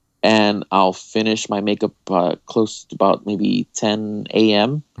 Mm-hmm. And I'll finish my makeup close to about maybe 10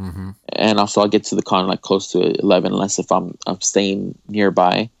 a.m. Mm-hmm. And also I'll get to the con close to 11, unless if I'm staying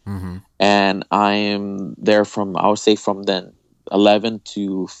nearby. Mm-hmm. And I am there I would say from then 11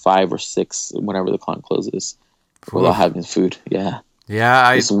 to 5 or 6, whenever the con closes, without having food. Yeah.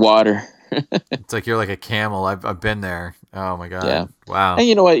 Yeah. Just water. It's like you're like a camel. I've been there. Oh my God. Yeah. Wow. And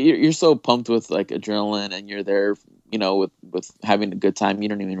you know what? You're so pumped with adrenaline, and you're there, with having a good time. You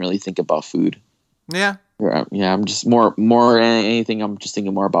don't even really think about food. Yeah. Yeah. I'm just more than anything. I'm just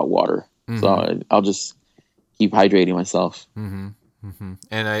thinking more about water. Mm-hmm. So I'll just keep hydrating myself. Mm-hmm. Mm-hmm.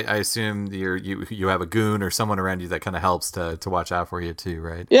 And I assume you have a goon or someone around you that kind of helps to watch out for you too,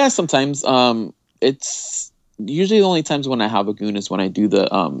 right? Yeah. Sometimes. It's usually the only times when I have a goon is when I do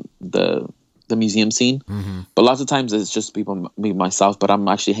the museum scene. Mm-hmm. But lots of times it's just me myself, but I'm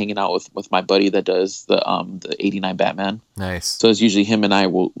actually hanging out with my buddy that does the 89 Batman. Nice. So it's usually him and I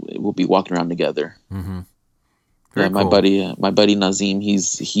will be walking around together. Mm-hmm. Yeah, cool. my buddy Nazim,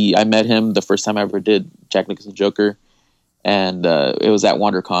 I met him the first time I ever did Jack Nicholson Joker, and it was at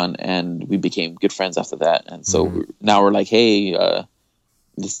WonderCon, and we became good friends after that. And so now we're like, hey,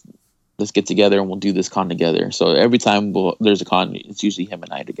 let's get together and we'll do this con together. So every time there's a con, it's usually him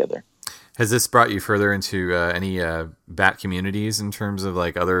and I together. Has this brought you further into any Bat communities in terms of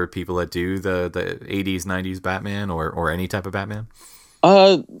other people that do the 80s, 90s Batman or any type of Batman?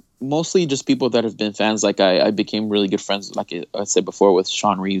 Mostly just people that have been fans. I became really good friends, like I said before, with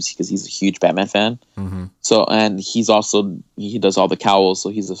Sean Reeves because he's a huge Batman fan. Mm-hmm. So, and he does all the cowls. So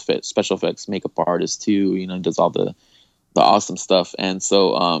he's a special effects makeup artist too. He does all the awesome stuff. And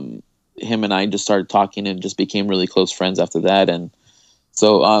so him and I just started talking and just became really close friends after that. And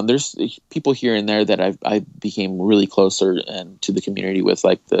so there's people here and there that I became really closer and to the community with,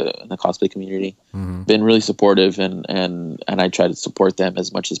 like the cosplay community. Mm-hmm. Been really supportive, and I try to support them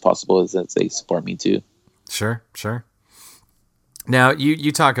as much as possible as they support me too. Sure. Now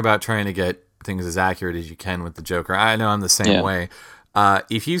you talk about trying to get things as accurate as you can with the Joker. I know I'm the same way.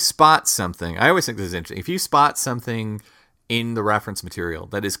 If you spot something, I always think this is interesting. If you spot something in the reference material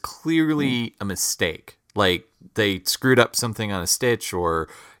that is clearly a mistake, like they screwed up something on a stitch, or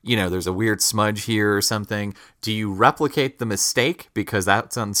there's a weird smudge here or something, do you replicate the mistake because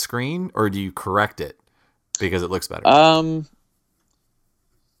that's on screen, or do you correct it because it looks better?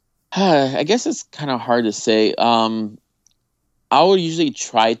 I guess it's kind of hard to say. I would usually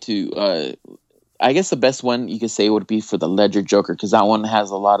try to I guess the best one you could say would be for the Ledger Joker, because that one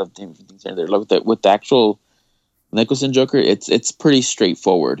has a lot of different things in there. Look, with the actual Nicholson Joker, it's pretty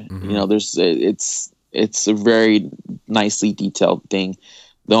straightforward. Mm-hmm. It's a very nicely detailed thing.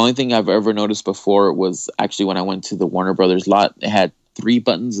 The only thing I've ever noticed before was actually when I went to the Warner Brothers lot. They had 3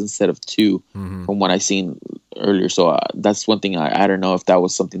 buttons instead of 2 from what I seen earlier. So that's one thing I don't know if that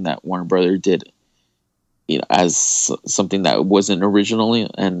was something that Warner Brother did, as something that wasn't originally,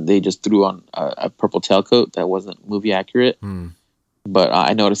 and they just threw on a purple tailcoat that wasn't movie accurate. But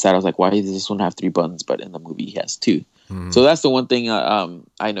I noticed that I was like, why does this one have 3 buttons, but in the movie he has 2? So that's the one thing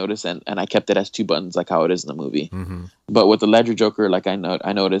I noticed, and I kept it as 2 buttons, like how it is in the movie. But with the Ledger Joker, like I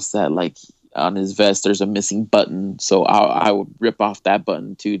noticed that like on his vest there's a missing button, so I would rip off that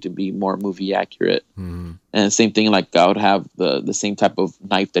button too to be more movie accurate. And same thing, like I would have the same type of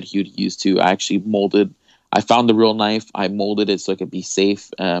knife that he would use too. I found the real knife, I molded it so it could be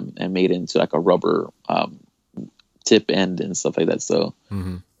safe, and made it into like a rubber tip end and stuff like that. So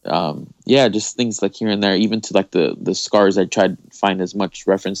yeah, just things like here and there, even to like the scars. I tried to find as much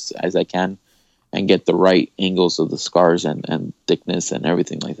reference as I can and get the right angles of the scars and thickness and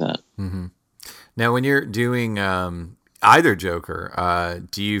everything like that. Now, when you're doing either Joker,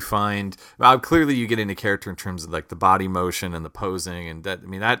 do you find, clearly you get into character in terms of like the body motion and the posing, and that, I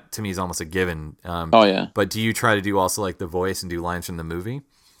mean, that to me is almost a given. Oh yeah. But do you try to do also like the voice and do lines from the movie?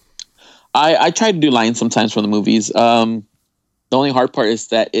 I try to do lines sometimes from the movies. The only hard part is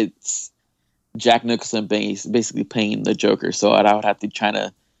that it's Jack Nicholson basically playing the Joker, so I would have to try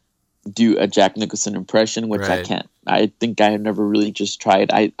to do a Jack Nicholson impression, which I can't. I think I have never really just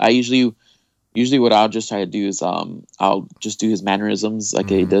tried. I usually what I'll just try to do is I'll just do his mannerisms like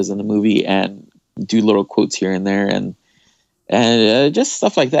he does in the movie, and do little quotes here and there, and just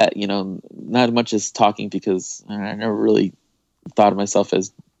stuff like that. Not much as talking, because I never really thought of myself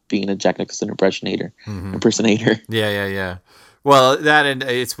as being a Jack Nicholson impersonator. Yeah. Well, that, and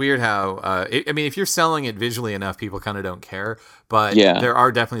it's weird how, I mean, if you're selling it visually enough, people kind of don't care. But there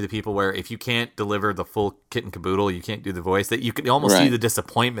are definitely the people where if you can't deliver the full kit and caboodle, you can't do the voice, that you can almost see the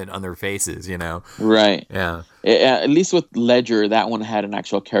disappointment on their faces, Right. Yeah. At least with Ledger, that one had an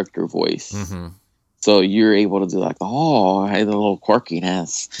actual character voice. So you're able to do like, I had a little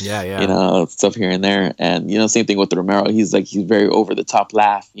quirkiness. Yeah. Stuff here and there. And, same thing with Romero. He's very over the top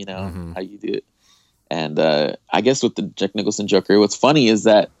laugh, how you do it. And I guess with the Jack Nicholson Joker, what's funny is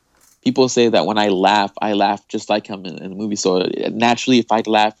that people say that when I laugh just like him in the movie. So naturally, if I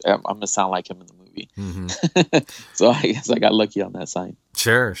laugh, I'm going to sound like him in the movie. So I guess I got lucky on that side.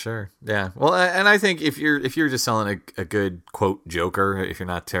 Sure. Yeah. Well, and I think if you're just selling a good quote Joker, if you're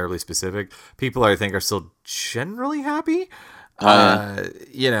not terribly specific, people I think are still generally happy. But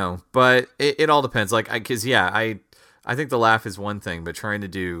it all depends. Like, I think the laugh is one thing, but trying to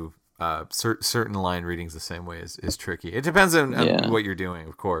do certain line readings the same way is tricky. It depends on what you're doing,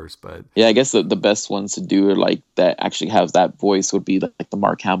 of course, but I guess the best ones to do are like that actually have that voice would be like the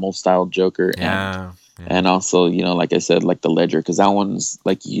Mark Hamill style Joker, and also like I said, like the Ledger, because that one's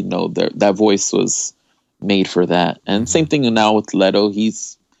like that voice was made for that. And same thing now with Leto,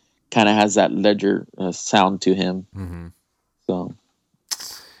 he's kind of has that Ledger sound to him. So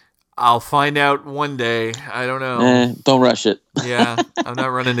I'll find out one day. I don't know. Don't rush it. Yeah, I'm not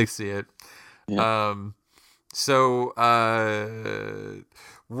running to see it. Yeah. So,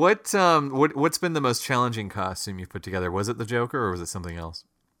 what's been the most challenging costume you've put together? Was it the Joker or was it something else?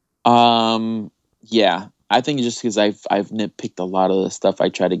 Yeah, I think just because I've nitpicked a lot of the stuff, I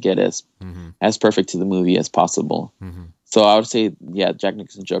try to get as perfect to the movie as possible. So I would say, Jack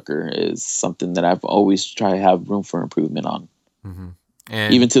Nicholson Joker is something that I've always tried to have room for improvement on.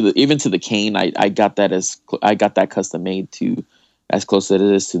 And even to the cane, I got that custom made to as close as it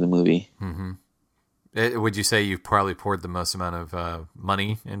is to the movie. Would you say you've probably poured the most amount of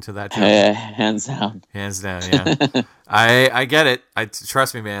money into that? Hands down. Yeah. I get it.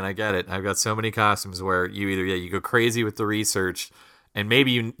 Trust me, man. I get it. I've got so many costumes where you go crazy with the research, and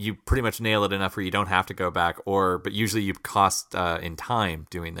maybe you pretty much nail it enough where you don't have to go back, but usually you cost in time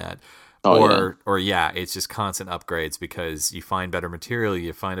doing that. It's just constant upgrades because you find better material,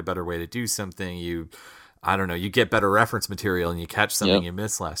 you find a better way to do something, you get better reference material, and you catch something you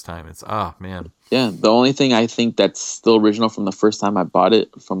missed last time. It's, oh man. Yeah, the only thing I think that's still original from the first time I bought it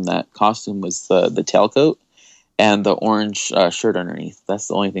from that costume was the tailcoat and the orange shirt underneath. That's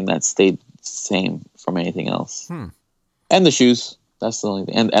the only thing that stayed the same from anything else. And the shoes. That's the only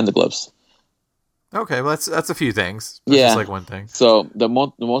thing, and the gloves. Okay, well that's a few things. That's just like one thing. So the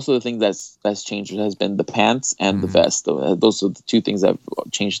most of the things that's changed has been the pants and the vest. Those are the two things that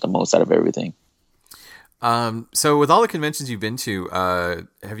have changed the most out of everything. So with all the conventions you've been to,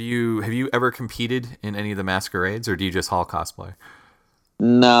 have you ever competed in any of the masquerades, or do you just haul cosplay?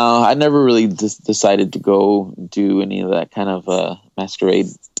 No, I never really decided to go do any of that kind of masquerade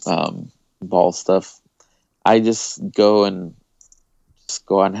ball stuff. I just go and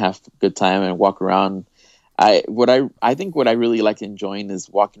have a good time and walk around. I think what I really like enjoying is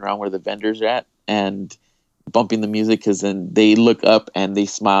walking around where the vendors are at and bumping the music, because then they look up and they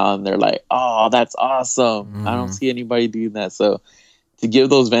smile and they're like, "Oh, that's awesome! I don't see anybody doing that." So to give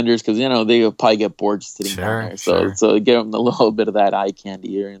those vendors, because they'll probably get bored just sitting down there, so give them a little bit of that eye candy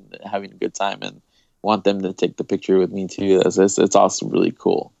here and having a good time, and want them to take the picture with me too. It's also really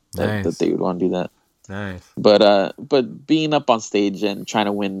cool that they would want to do that. Nice. But being up on stage and trying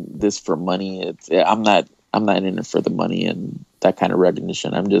to win this for money, I'm not in it for the money and that kind of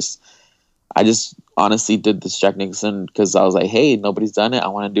recognition. I just honestly did this Jack Nicholson because I was like, hey, nobody's done it. I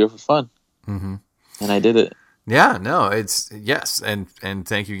want to do it for fun. Mm-hmm. And I did it. Yeah, no, it's yes. And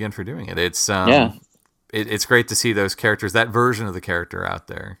thank you again for doing it. It's, it's great to see those characters, that version of the character out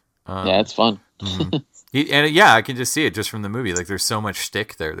there. Yeah, it's fun. Mm-hmm. And yeah, I can just see it just from the movie. Like, there's so much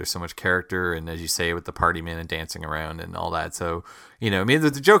shtick there. There's so much character, and as you say, with the party man and dancing around and all that. So, I mean,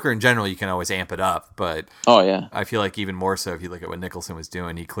 the Joker in general, you can always amp it up, but I feel like even more so if you look at what Nicholson was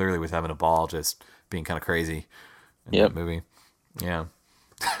doing. He clearly was having a ball, just being kind of crazy in that movie. Yeah.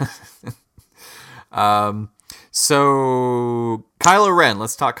 So Kylo Ren.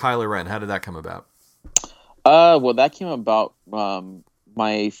 Let's talk Kylo Ren. How did that come about? Well, that came about.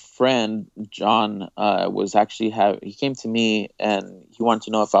 My friend John he came to me and he wanted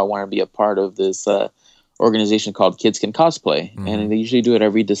to know if I wanted to be a part of this organization called Kids Can Cosplay, and they usually do it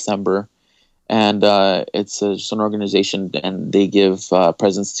every December. And it's just an organization, and they give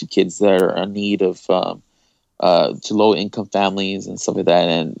presents to kids that are in need of to low income families and stuff like that,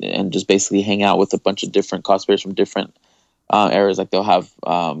 and just basically hang out with a bunch of different cosplayers from different areas. Like they'll have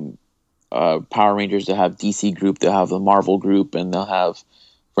Power Rangers, they'll have DC group, they'll have the Marvel group, and they'll have,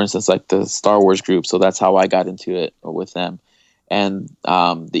 for instance, like the Star Wars group. So that's how I got into it with them. And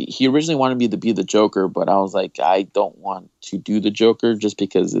he originally wanted me to be the Joker, but I was like, I don't want to do the Joker just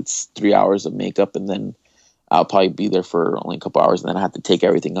because it's 3 hours of makeup, and then I'll probably be there for only a couple hours, and then I have to take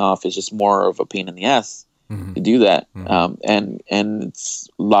everything off. It's just more of a pain in the ass to do that. And it's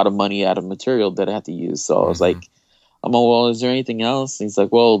a lot of money out of material that I have to use. So I was like, well, is there anything else? And he's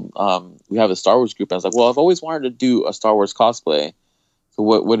like, well, we have a Star Wars group. And I was like, well, I've always wanted to do a Star Wars cosplay. So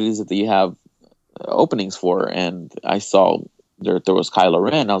what is it that you have openings for? And I saw there was Kylo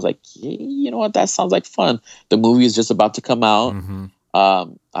Ren. I was like, you know what? That sounds like fun. The movie is just about to come out.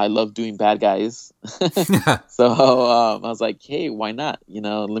 I love doing bad guys. So I was like, hey, why not?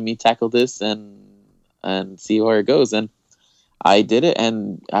 Let me tackle this and see where it goes. And I did it,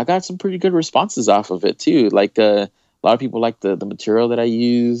 and I got some pretty good responses off of it too. Like a lot of people liked the material that I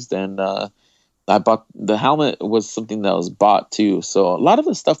used, and I bought the helmet was something that was bought too. So a lot of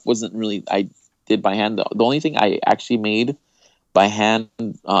the stuff wasn't really I did by hand. The only thing I actually made by hand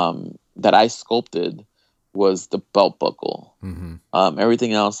that I sculpted was the belt buckle.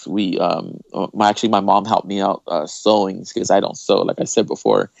 Everything else my mom helped me out sewing, because I don't sew, like I said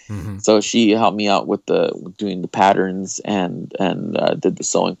before. So she helped me out with doing the patterns and did the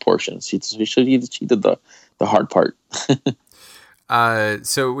sewing portion. She did the hard part.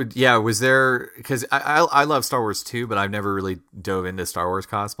 Was there, because I love Star Wars too, but I've never really dove into Star Wars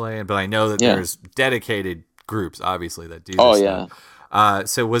cosplay, but I know that there's dedicated groups obviously that do this stuff.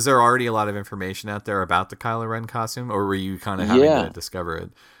 So was there already a lot of information out there about the Kylo Ren costume, or were you kind of having to discover it?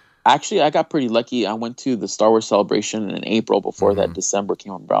 Actually, I got pretty lucky. I went to the Star Wars celebration in April before that December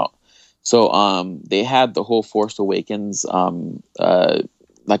came about. So they had the whole Force Awakens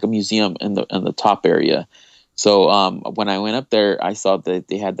like a museum in the top area. So when I went up there, I saw that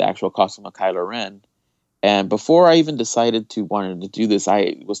they had the actual costume of Kylo Ren. And before I even decided to wanted to do this,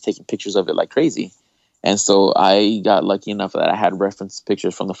 I was taking pictures of it like crazy. And so I got lucky enough that I had reference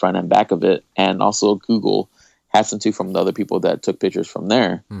pictures from the front and back of it. And also Google had some too from the other people that took pictures from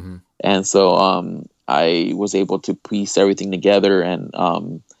there. And so I was able to piece everything together.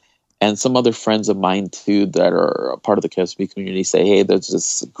 And some other friends of mine too that are a part of the cosplay community say, hey, there's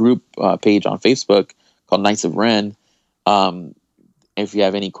this group page on Facebook called Knights of Ren. If you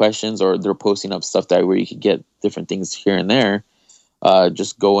have any questions, or they're posting up stuff where you could get different things here and there,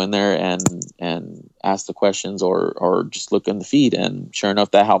 just go in there and ask the questions, or just look in the feed. And sure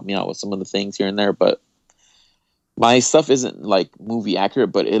enough, that helped me out with some of the things here and there. But my stuff isn't like movie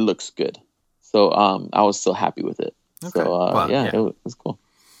accurate, but it looks good. So I was still happy with it. Okay. So it was cool.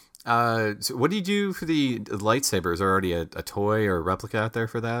 So what do you do for the lightsabers? Is there already a toy or a replica out there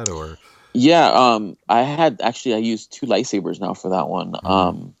for that, or? Yeah, I used 2 lightsabers now for that one.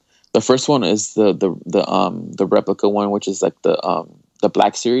 The first one is the replica one, which is like the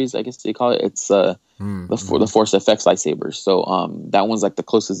Black Series, I guess they call it. It's the Force FX lightsabers. So that one's like the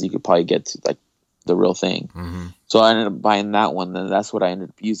closest you could probably get to like the real thing. Mm-hmm. So I ended up buying that one, and that's what I ended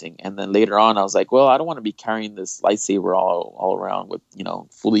up using. And then later on, I was like, well, I don't want to be carrying this lightsaber all around with,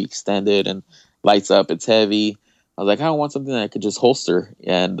 fully extended and lights up. It's heavy. I was like, I don't want something that I could just holster.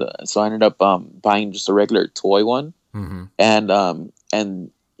 And so I ended up buying just a regular toy one. Mm-hmm.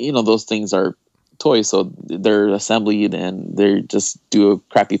 And those things are toys, so they're assembled and they just do a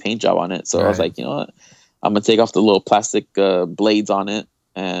crappy paint job on it. So I was like, you know what? I'm going to take off the little plastic blades on it,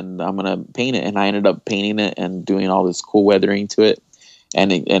 and I'm gonna paint it. And I ended up painting it and doing all this cool weathering to it,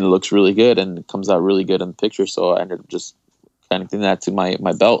 and it looks really good and it comes out really good in the picture. So I ended up just connecting that to my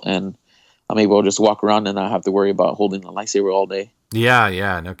belt, and I'm able to just walk around and not have to worry about holding a lightsaber all day.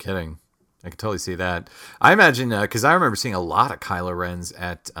 Yeah, no kidding. I can totally see that. I imagine because I remember seeing a lot of Kylo Rens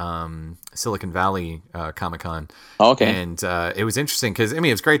at Silicon Valley Comic-Con. Oh, okay. And it was interesting because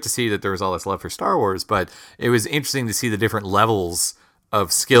it's great to see that there was all this love for Star Wars, but it was interesting to see the different levels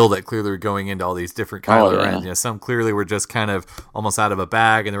of skill that clearly were going into all these different Kylo Ren. Some clearly were just kind of almost out of a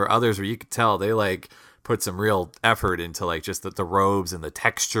bag, and there were others where you could tell they put some real effort into just the robes and the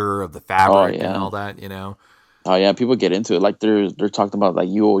texture of the fabric and all that. Oh yeah, people get into it. Like they're talking about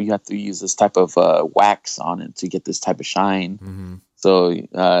you have to use this type of wax on it to get this type of shine. Mm-hmm. So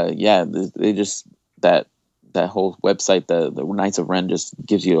they just that whole website, the Knights of Ren, just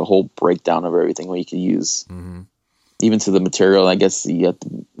gives you a whole breakdown of everything what you can use. Mm-hmm. Even to the material, I guess you have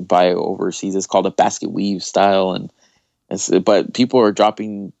to buy overseas. It's called a basket weave style, but people are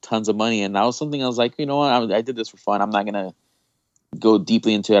dropping tons of money. And that was something I was like, you know what, I did this for fun. I'm not gonna go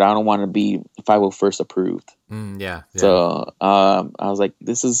deeply into it. I don't want to be 501st approved. Yeah. So I was like,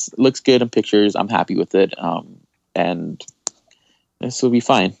 looks good in pictures. I'm happy with it, and this will be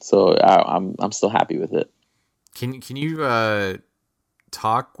fine. So I'm still happy with it. Can you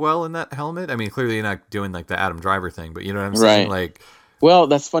talk well in that helmet? Clearly you're not doing the Adam Driver thing, but you know what I'm saying? Right. Well,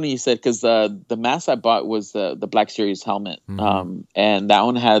 that's funny you said, because the mask I bought was the Black Series helmet, and that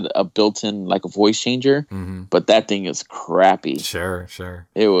one had a built-in a voice changer, but that thing is crappy. Sure.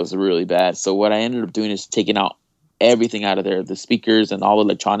 It was really bad. So what I ended up doing is taking out everything out of there, the speakers and all the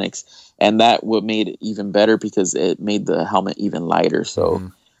electronics, and that what made it even better because it made the helmet even lighter.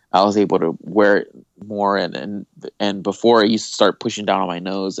 So I was able to wear it more, and before I used to start pushing down on my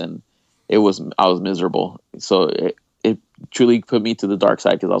nose, and I was miserable. So it truly put me to the dark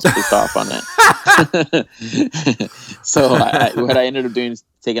side because I was pissed off on it. So what I ended up doing is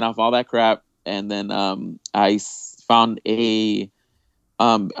taking off all that crap, and then I found I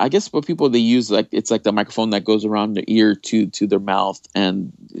guess what people they use it's like the microphone that goes around the ear to their mouth,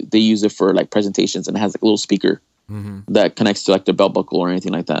 and they use it for presentations, and it has a little speaker that connects to the belt buckle or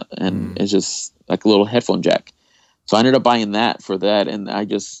anything like that, and it's just like a little headphone jack. So I ended up buying that for that, and I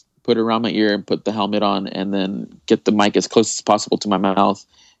just put it around my ear and put the helmet on, and then get the mic as close as possible to my mouth,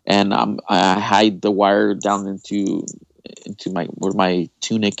 and I hide the wire down into my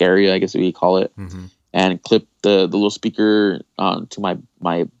tunic area, I guess what you call it, and clip the little speaker onto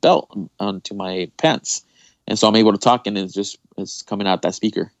my belt, onto my pants, and so I'm able to talk, and it's coming out that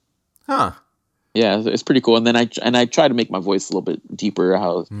speaker. Huh. Yeah, it's pretty cool. And then I try to make my voice a little bit deeper,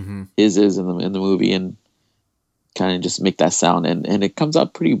 how his is in the movie, and kind of just make that sound, and it comes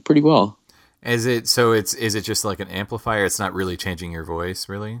out pretty well. Is it just like an amplifier? It's not really changing your voice,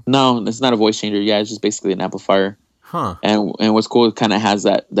 really? No, it's not a voice changer. Yeah, it's just basically an amplifier. Huh. And what's cool, it kind of has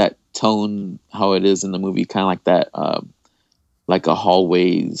that tone how it is in the movie, kind of like that, like a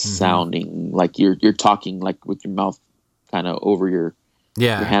hallway sounding, like you're talking with your mouth kind of over your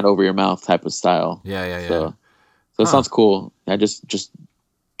hand over your mouth type of style. Yeah. So it sounds cool. I just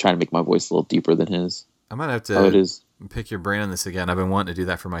trying to make my voice a little deeper than his. I might have how it is. Pick your brain on this again. I've been wanting to do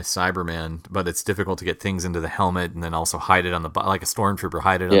that for my Cyberman, but it's difficult to get things into the helmet and then also hide it on the like a stormtrooper,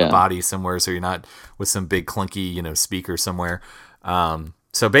 hide it on the body somewhere so you're not with some big clunky speaker somewhere.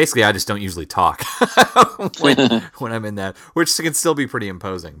 So basically, I just don't usually talk when I'm in that, which can still be pretty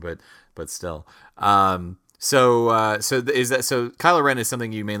imposing, but still. So Kylo Ren is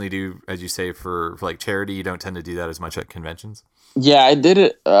something you mainly do, as you say, for charity. You don't tend to do that as much at conventions. Yeah, I did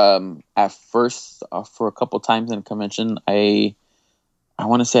it at first for a couple times in a convention. I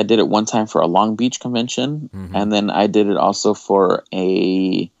want to say I did it one time for a Long Beach convention, and then I did it also for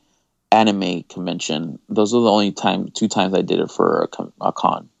a anime convention. Those are the only two times I did it for a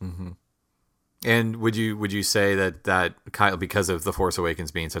con. And would you say that Kyle, because of The Force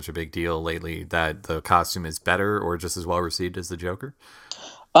Awakens being such a big deal lately, that the costume is better or just as well received as the Joker?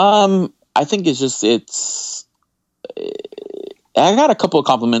 I think I got a couple of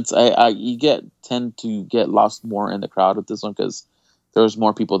compliments. Tend to get lost more in the crowd with this one because there was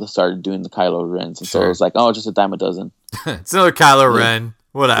more people that started doing the Kylo Rens, and so it was like, oh, just a dime a dozen. It's another Kylo Ren,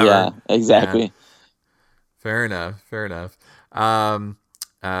 whatever. Yeah, exactly. Yeah. Fair enough. Fair enough. Um,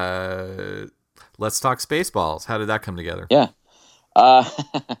 let's talk Spaceballs. How did that come together? Yeah.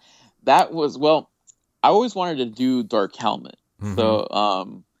 That was, well, I always wanted to do Dark Helmet. Mm-hmm.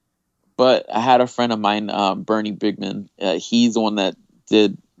 So, but I had a friend of mine, Bernie Bigman. He's the one that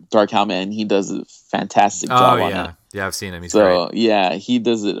did Dark Helmet, and he does a fantastic job on it. Yeah, I've seen him. He's so great. Yeah, he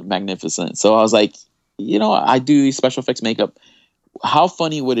does it magnificent. So I was like, I do special effects makeup. How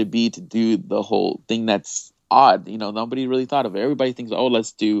funny would it be to do the whole thing that's odd? Nobody really thought of it. Everybody thinks, oh,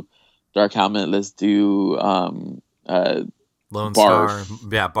 let's do Dark Helmet. Let's do Lone Barf. Star.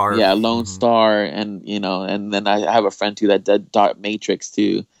 Yeah, Barf. Yeah, Lone Star. And, and then I have a friend too that did Dark Matrix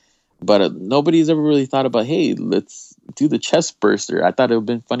too. But nobody's ever really thought about, hey, let's do the chest burster. I thought it would have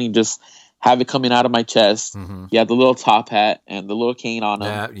been funny just have it coming out of my chest. Mm-hmm. You have the little top hat and the little cane on him.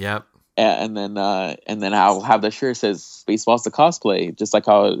 Yeah, yep. And then I'll have the shirt that says Spaceballs the cosplay, just like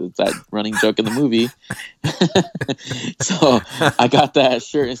how it's that running joke in the movie. So I got that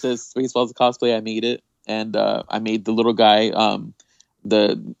shirt and it says Spaceballs the cosplay. I made it, and I made the little guy. I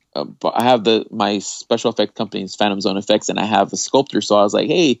have my special effect company is Phantom Zone Effects, and I have a sculptor. So I was like,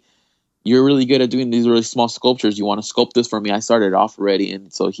 hey, you're really good at doing these really small sculptures. You want to sculpt this for me? I started off already,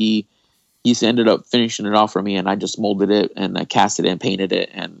 and so he ended up finishing it off for me, and I just molded it and I casted it and painted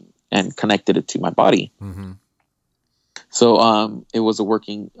it and connected it to my body. Mm-hmm. So it was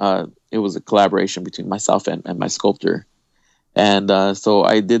a collaboration between myself and my sculptor. And so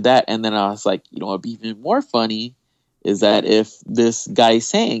I did that, and then I was like, what'd be even more funny is that if this guy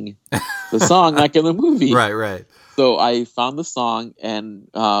sang the song like in the movie. Right. So I found the song, and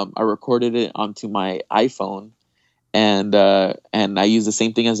I recorded it onto my iPhone, and I used the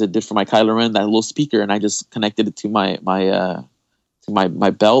same thing as I did for my Kylo Ren, that little speaker, and I just connected it to my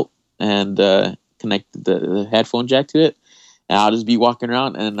belt and connected the headphone jack to it, and I'll just be walking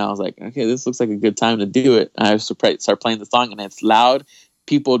around, and I was like, okay, this looks like a good time to do it. And I start playing the song, and it's loud.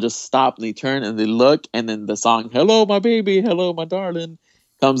 People just stop and they turn and they look, and then the song "Hello My Baby, Hello My Darling"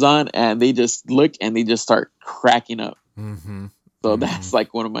 comes on, and they just look and they just start cracking up. Mm-hmm. So that's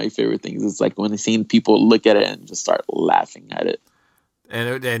like one of my favorite things. It's like when I seen people look at it and just start laughing at it.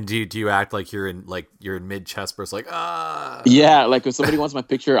 And do you act like you're in mid chest burst, like Yeah, like if somebody wants my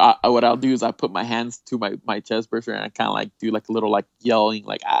picture, what I'll do is I put my hands to my chest burster, and I kind of like do like a little like yelling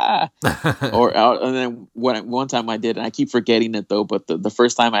like and then one time I did, and I keep forgetting it though. But the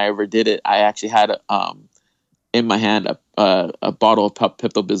first time I ever did it, I actually had in my hand a bottle of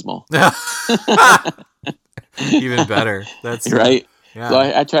Pepto-Bismol. Even better. That's right. Yeah. So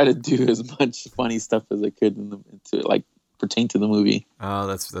I try to do as much funny stuff as I could to like pertain to the movie. Oh,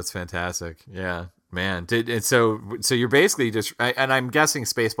 that's fantastic. Yeah, man. So you're basically just, and I'm guessing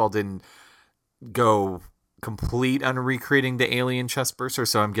Spaceball didn't go complete on recreating the alien chest burster,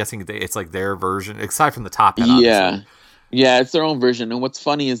 so I'm guessing it's like their version, aside from the top hat. Obviously. Yeah, it's their own version. And what's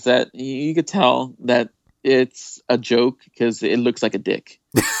funny is that you could tell that it's a joke because it looks like a dick.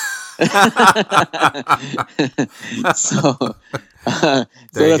 So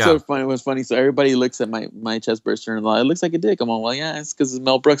that's what funny was funny. So everybody looks at my chest burster and it looks like a dick. I'm all, well, yeah, it's because it's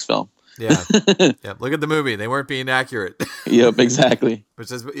Mel Brooks film. Yeah. Look at the movie; they weren't being accurate. Yep, exactly.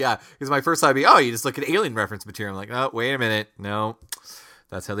 Which is because my first thought would be, oh, you just look at alien reference material. I'm like, oh, wait a minute, no,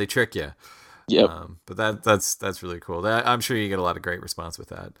 that's how they trick you. Yep. But that's really cool. I'm sure you get a lot of great response with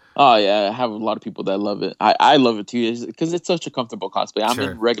that. Oh yeah, I have a lot of people that love it. I love it too because it's such a comfortable cosplay. I'm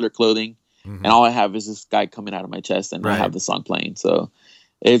in regular clothing, and all I have is this guy coming out of my chest, and I have the song playing. So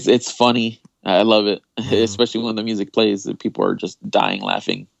it's funny. I love it, especially when the music plays. People are just dying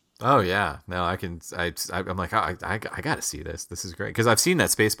laughing. Oh yeah, no, I'm like, oh, I got to see this. This is great because I've seen that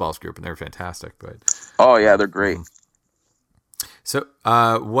Spaceballs group and they're fantastic. But oh yeah, they're great. So,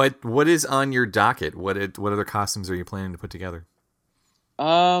 what is on your docket? What other costumes are you planning to put together?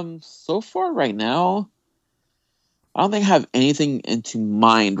 So far right now, I don't think I have anything into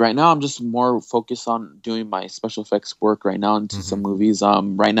mind. Right now, I'm just more focused on doing my special effects work right now into some movies.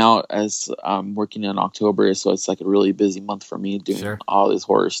 Right now, as I'm working in October, so it's like a really busy month for me doing all this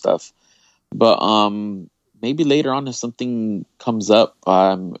horror stuff. But maybe later on, if something comes up,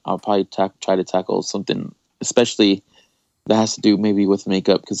 I'll probably try to tackle something, especially that has to do maybe with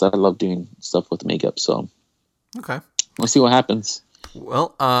makeup, because I love doing stuff with makeup. So okay, we'll see what happens.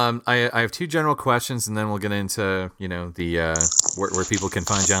 Well, I have two general questions, and then we'll get into the where people can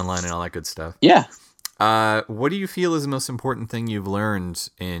find you online and all that good stuff. Yeah. What do you feel is the most important thing you've learned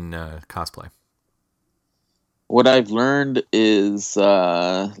in cosplay? What I've learned is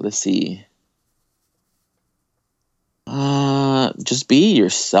let's see. Just be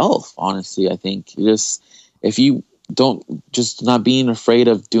yourself. Honestly, I think if you don't, just not being afraid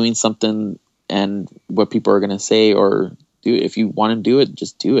of doing something and what people are going to say or do. If you want to do it,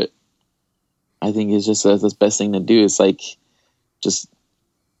 just do it. I think it's just the best thing to do. It's like, just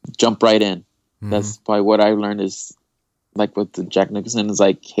jump right in. Mm-hmm. That's probably what I learned is like with the Jack Nicholson is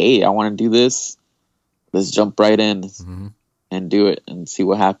like, hey, I want to do this. Let's jump right in and do it and see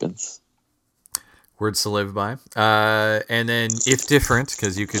what happens. Words to live by. And then, if different,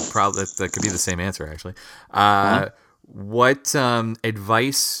 because you could probably, that could be the same answer actually. What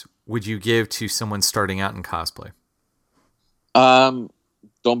advice would you give to someone starting out in cosplay?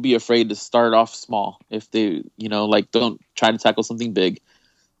 Don't be afraid to start off small. If they, like, don't try to tackle something big.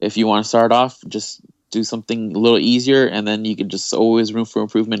 If you want to start off, just do something a little easier, and then you can just always room for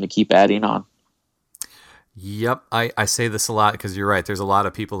improvement to keep adding on. Yep, I say this a lot because you're right. There's a lot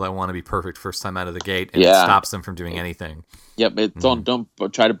of people that want to be perfect first time out of the gate, and it stops them from doing anything. Yep, don't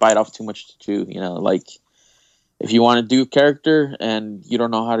try to bite off too much too. Like if you want to do a character and you don't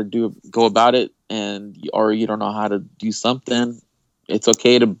know how to go about it, or you don't know how to do something, it's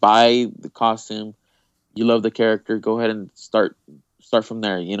okay to buy the costume. You love the character, go ahead and start from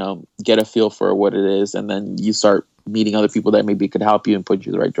there. Get a feel for what it is, and then you start meeting other people that maybe could help you and put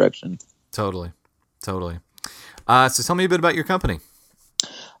you in the right direction. Totally. So tell me a bit about your company.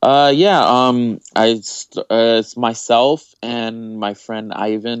 It's myself and my friend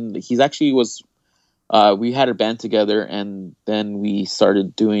Ivan. He's actually we had a band together, and then we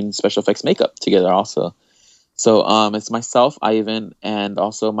started doing special effects makeup together also. So it's myself, Ivan, and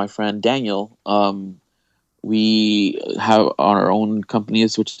also my friend Daniel. We have our own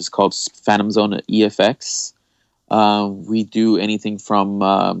companies, which is called Phantom Zone EFX. We do anything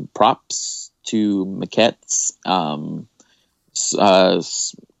from props to maquettes,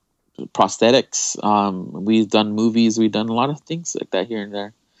 prosthetics. We've done movies. We've done a lot of things like that here and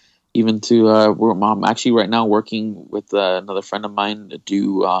there. Even to I'm actually right now working with another friend of mine to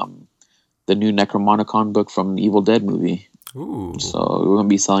do the new Necromonicon book from the Evil Dead movie. Ooh! So we're gonna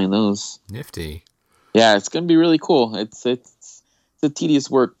be selling those. Nifty. Yeah, it's gonna be really cool. It's a tedious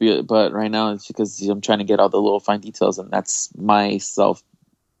work, but right now it's because I'm trying to get all the little fine details, and that's myself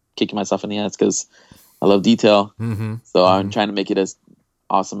kicking myself in the ass because I love detail. So I'm trying to make it as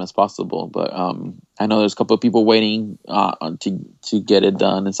awesome as possible. But I know there's a couple of people waiting to get it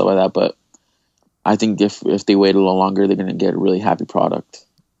done and stuff like that. But I think if they wait a little longer, they're gonna get a really happy product.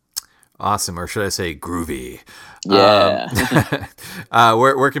 Awesome, or should I say groovy? Yeah.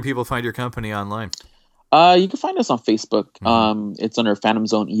 Where can people find your company online? You can find us on Facebook. It's under Phantom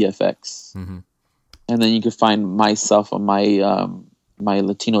Zone EFX. And then you can find myself on my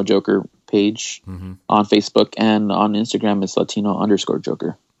Latino Joker page on Facebook, and on Instagram it's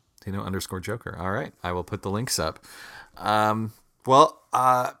Latino_Joker. Latino_Joker. All right. I will put the links up. I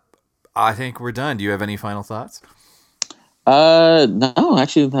think we're done. Do you have any final thoughts? No,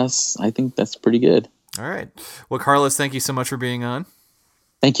 actually I think that's pretty good. All right. Well, Carlos, thank you so much for being on.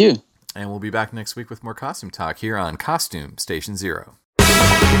 Thank you. And we'll be back next week with more costume talk here on Costume Station Zero.